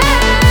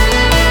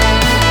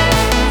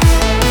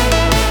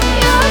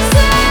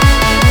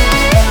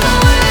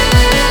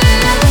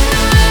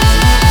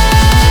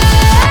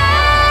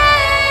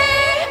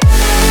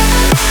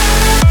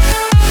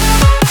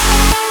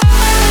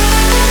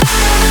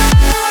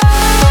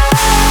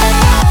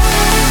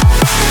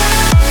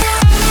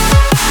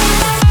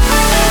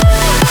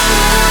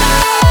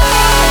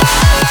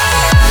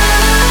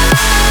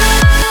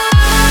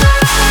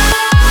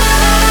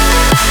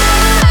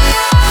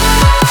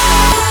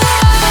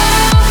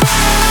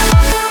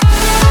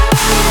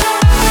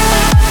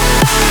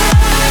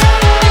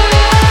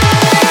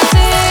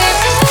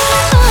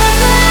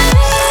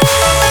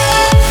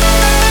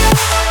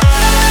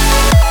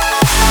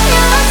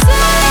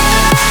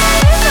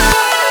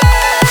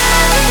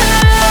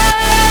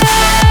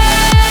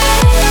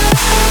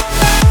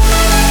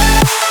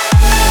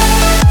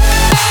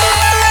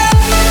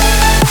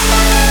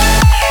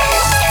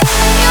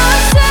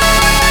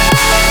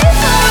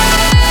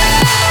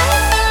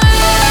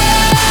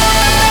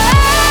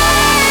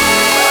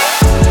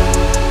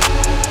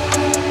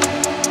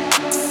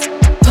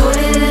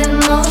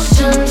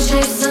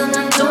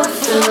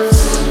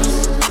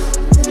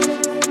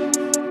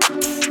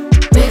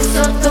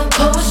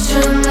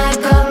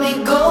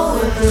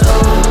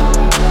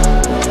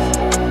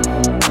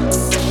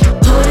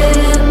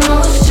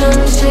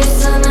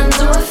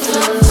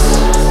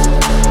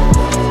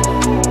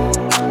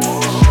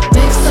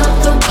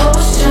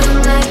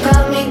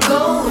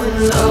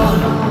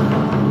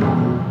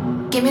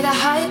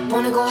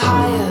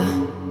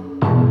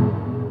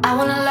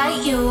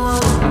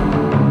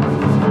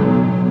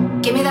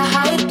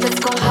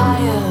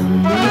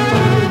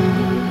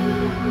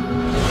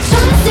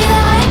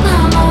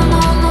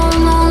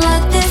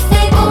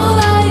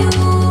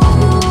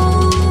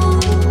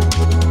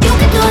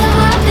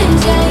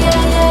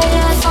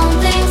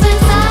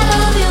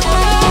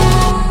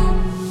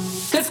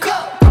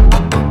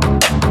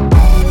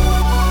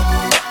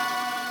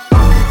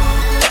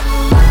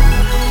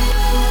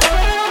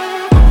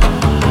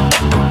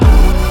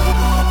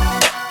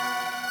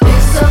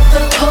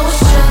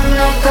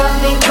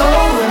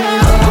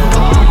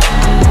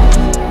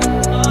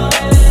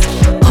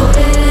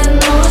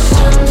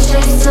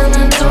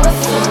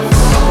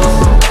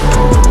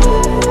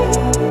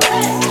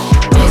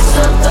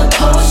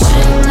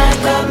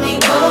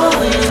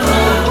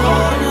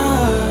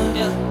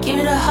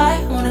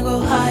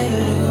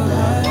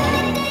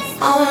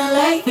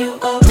 light you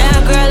up.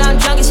 Damn girl, I'm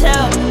drunk as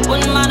hell.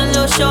 Wouldn't mind a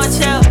little show and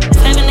tell.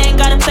 Heaven ain't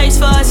got a place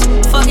for us.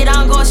 Fuck it,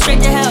 I'm going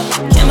straight to hell.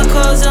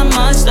 Chemicals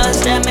amongst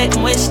us that make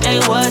them wish they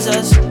was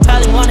us.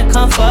 Probably wanna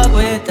come fuck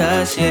with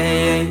us,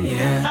 yeah, yeah,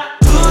 yeah.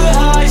 Good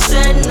heart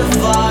setting the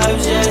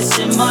vibes, yes,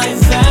 in my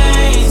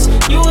veins.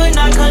 You and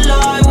I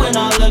collide when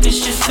I look at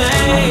your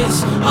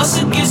face.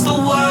 Us against the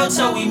world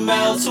till we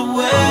melt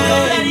away. I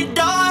won't let it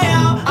die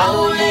out, I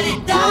won't let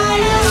it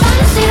die out.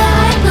 Tryna see the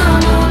light, no,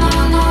 no, no,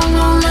 no,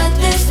 no. Let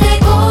this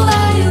take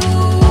over you.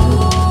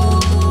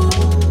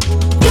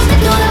 You can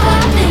do the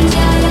hard things,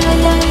 yeah,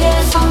 yeah, yeah, yeah.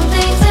 Some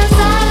things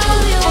inside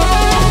of you.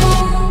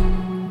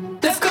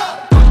 Let's go!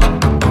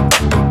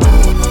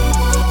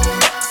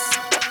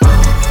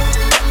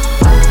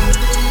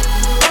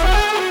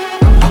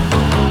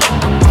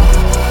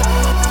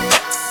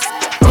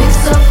 Mix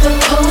up the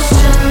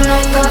potion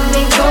that got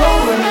me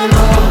going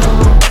on.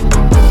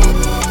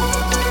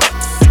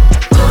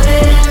 Put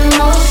it in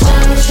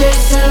motion,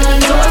 chasing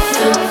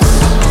endorphins.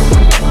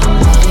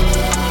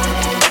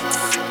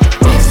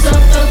 Mix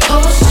up the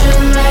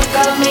potion that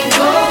got me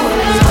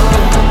going on.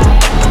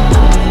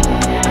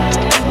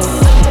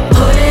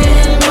 Put it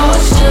in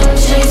motion,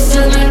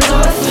 chasing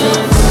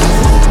endorphins.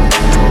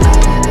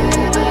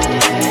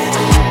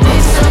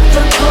 Mix up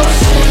the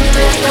potion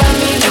that got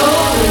me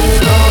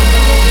going on.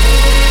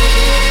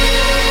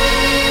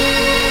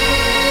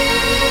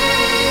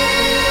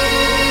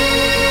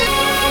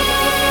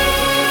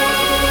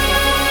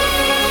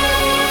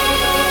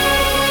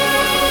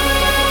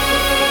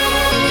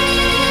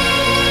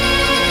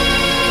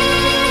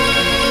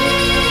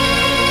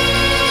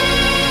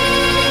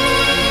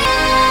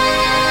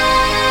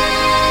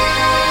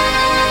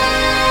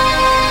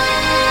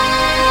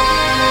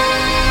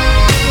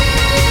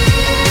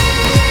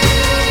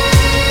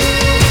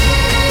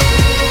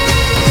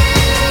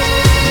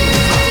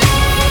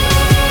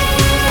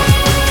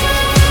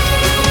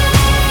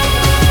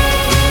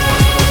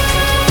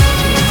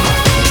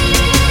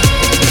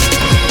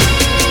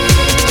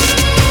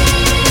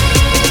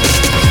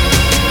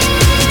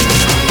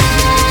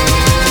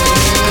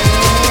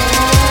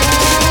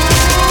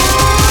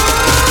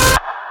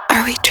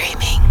 Are we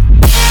dreaming?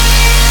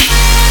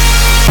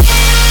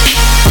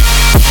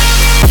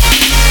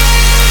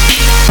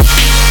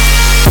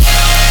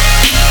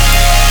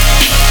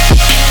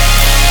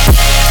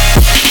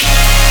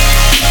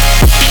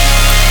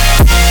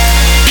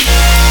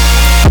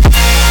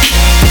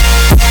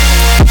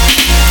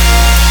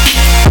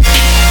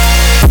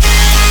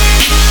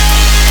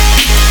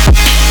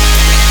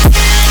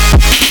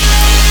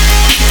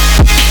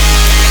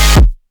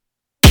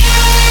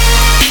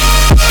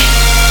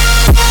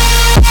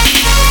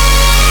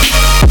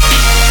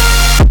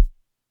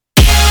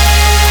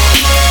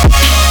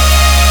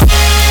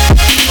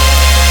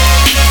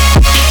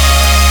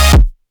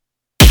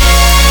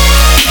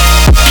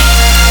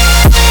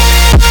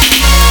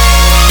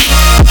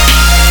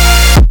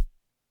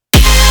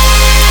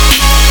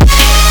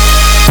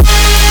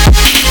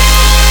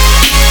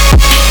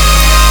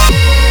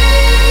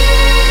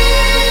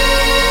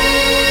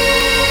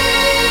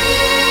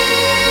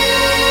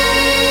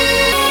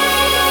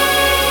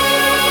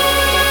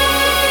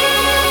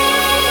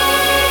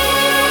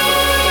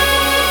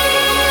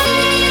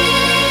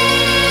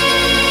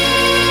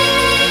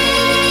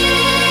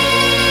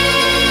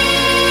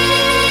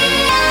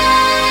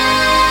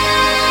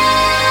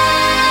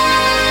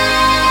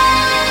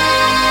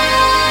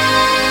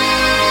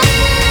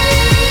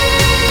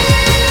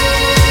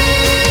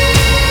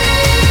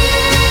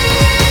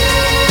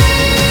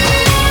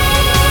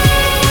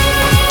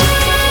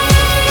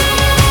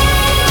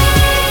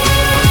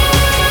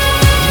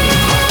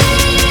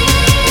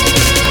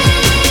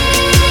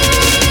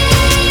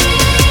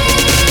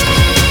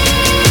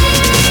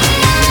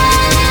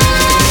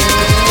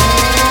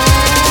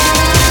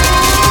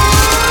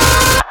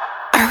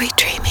 Are we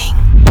dreaming?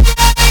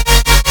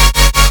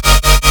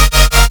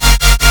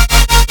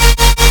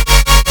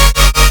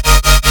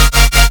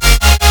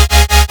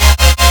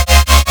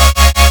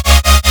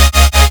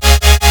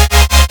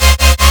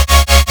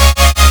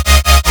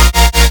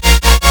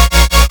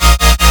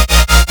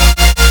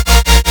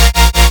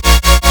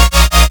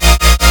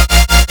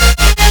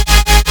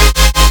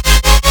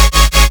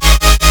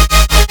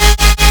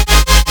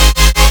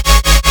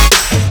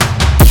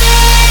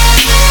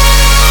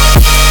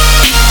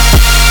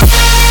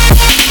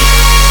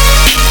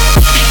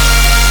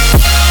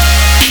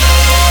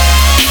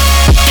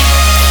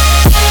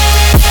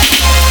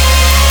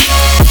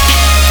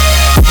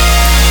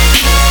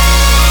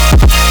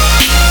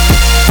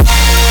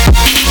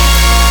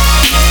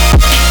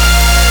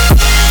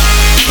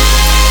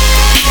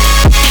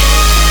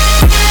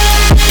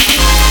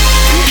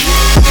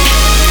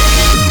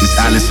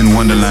 In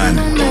Wonderland.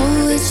 I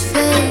know it's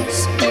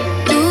face.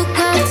 You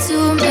got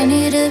too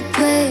many to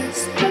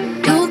place.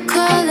 You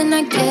call and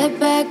I get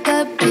back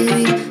up,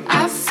 baby.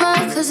 I fall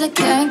cause I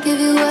can't give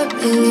you up,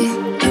 baby.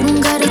 You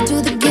don't gotta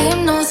do the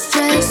game, no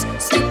stress.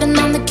 Sleeping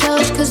on the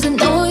couch cause I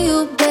know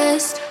you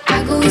best.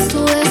 I go east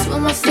to west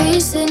with my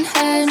face in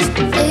hands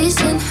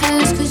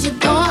cause you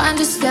don't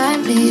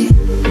understand me.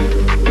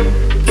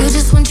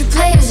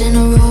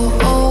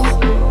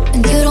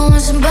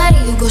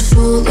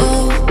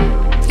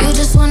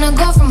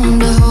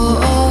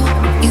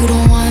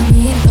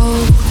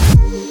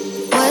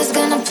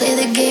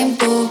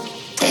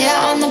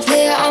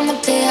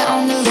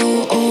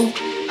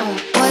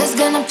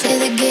 play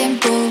the game,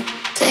 boo.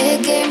 Play a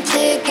game,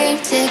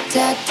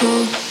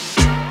 tic-tac-toe.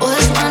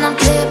 Always wanna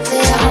play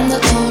it on the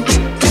low.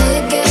 Play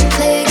a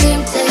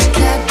game,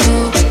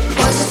 tic-tac-toe.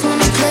 Boys just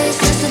wanna play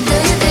since the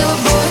day they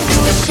were born. Do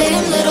a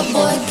shame, little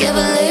boy, give a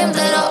lame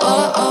little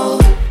oh-oh.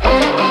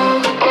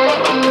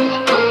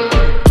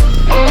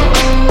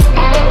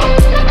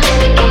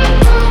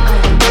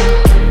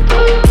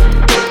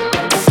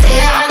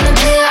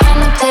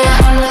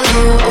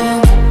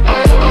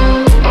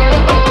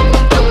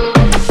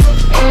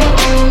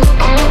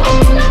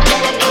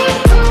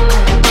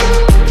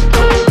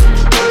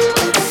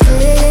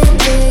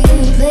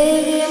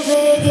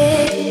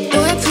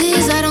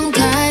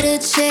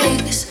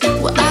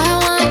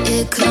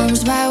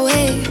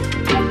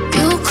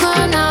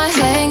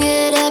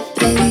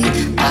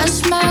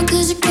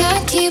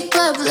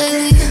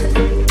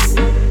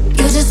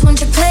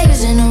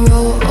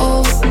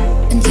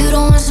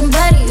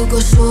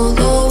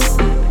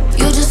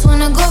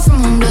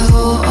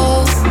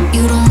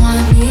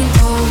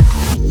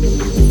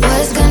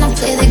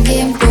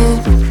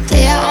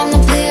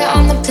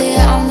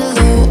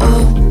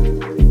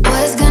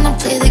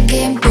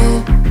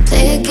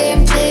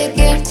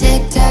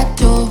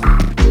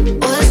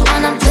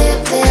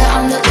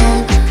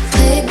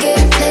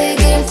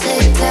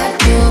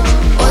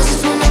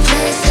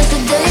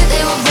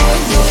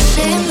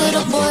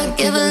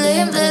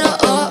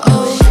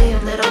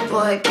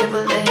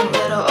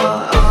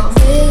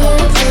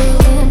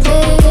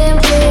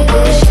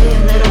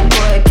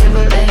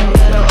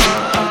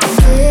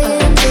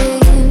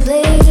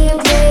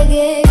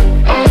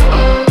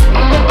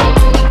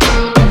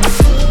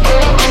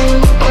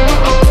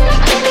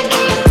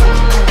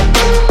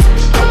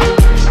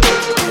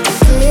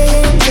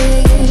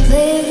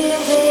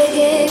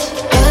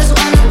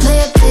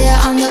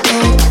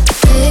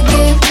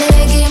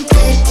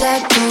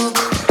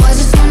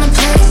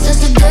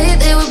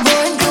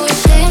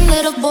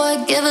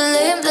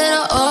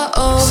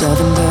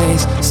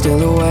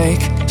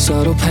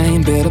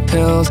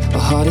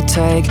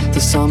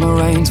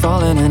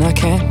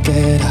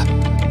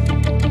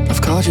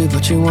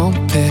 But you won't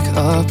pick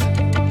up,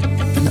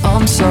 and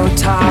I'm so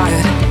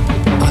tired.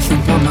 I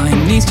think my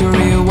mind needs to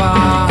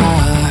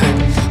rewire.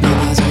 My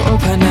eyes are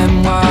open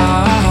and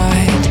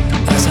wide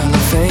as our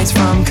love fades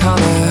from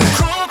color.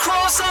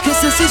 Cause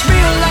this is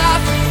real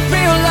life,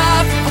 real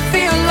life. I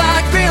feel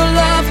like real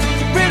love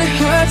really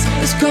hurts.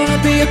 It's gonna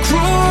be a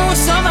cruel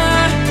summer,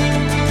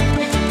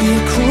 be a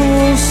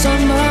cruel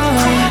summer.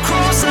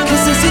 Cause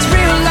this is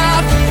real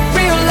life,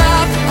 real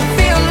life. I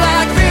feel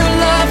like real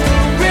love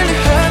really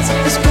hurts.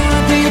 It's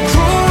gonna be a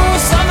cruel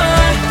summer,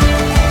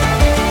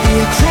 be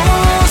a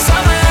cruel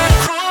summer,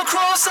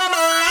 cruel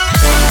summer.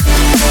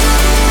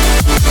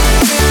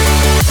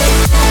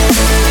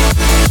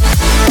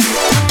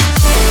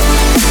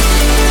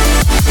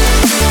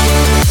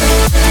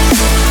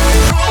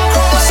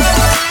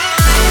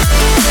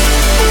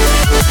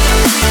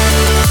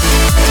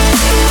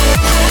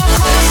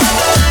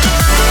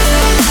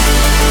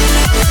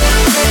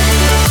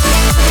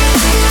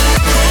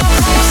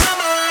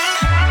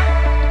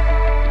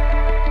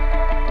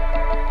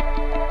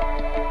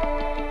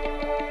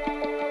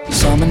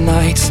 Summer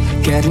nights,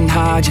 getting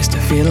high just to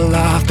feel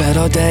alive.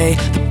 Better day,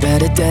 the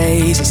better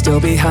days are still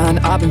behind.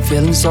 I've been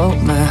feeling so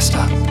messed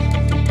up,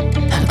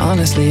 and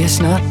honestly it's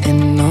not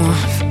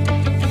enough.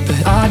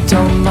 But I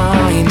don't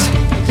mind,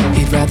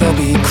 he'd rather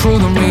be cruel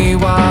than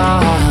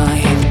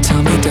rewind.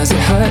 Tell me, does it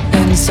hurt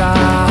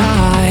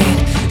inside?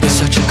 You're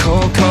such a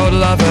cold, cold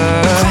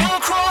lover.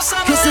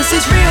 Cause this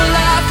is real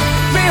life,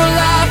 real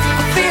life.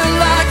 I feel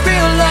like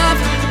real love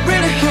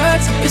really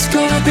hurts. It's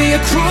gonna be a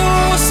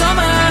cruel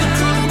summer,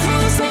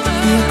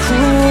 be a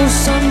cruel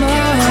summer.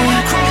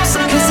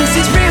 Cause this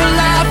is real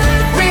life,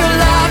 real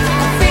life. I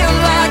feel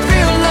like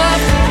real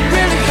love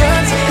really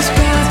hurts. It's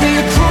gonna be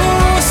a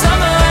cruel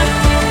summer,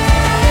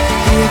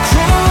 be a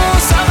cruel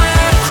summer,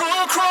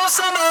 cruel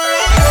summer.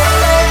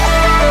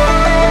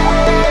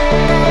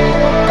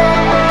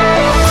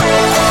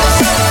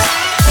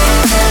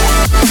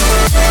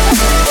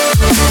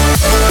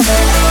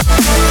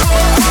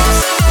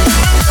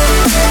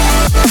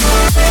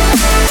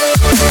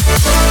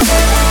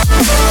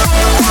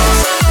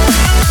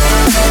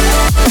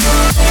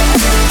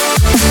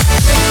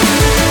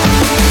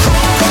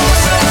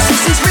 This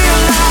is real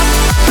life, real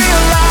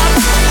life.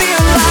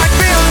 Feel like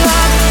real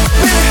love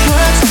really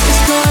hurts.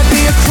 It's gonna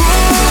be a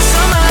cruel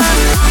summer,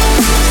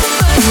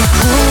 be a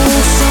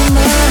cruel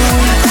summer.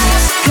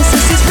 Cause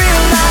this is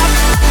real life,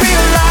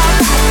 real life.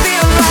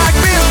 Feel like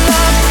real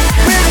love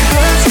really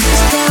hurts.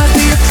 It's gonna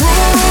be a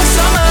cruel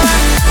summer,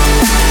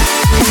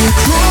 be a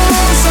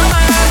cruel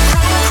summer,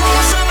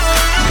 cruel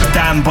summer.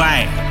 Damn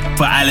Bright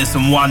for Alice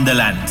in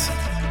Wonderland.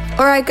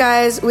 Alright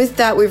guys, with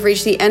that we've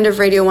reached the end of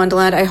Radio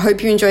Wonderland. I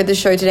hope you enjoyed the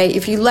show today.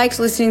 If you liked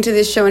listening to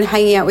this show and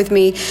hanging out with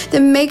me,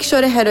 then make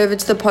sure to head over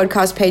to the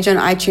podcast page on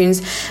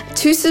iTunes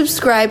to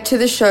subscribe to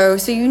the show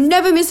so you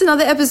never miss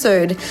another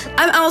episode.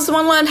 I'm Alice in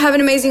Wonderland. Have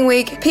an amazing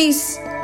week. Peace.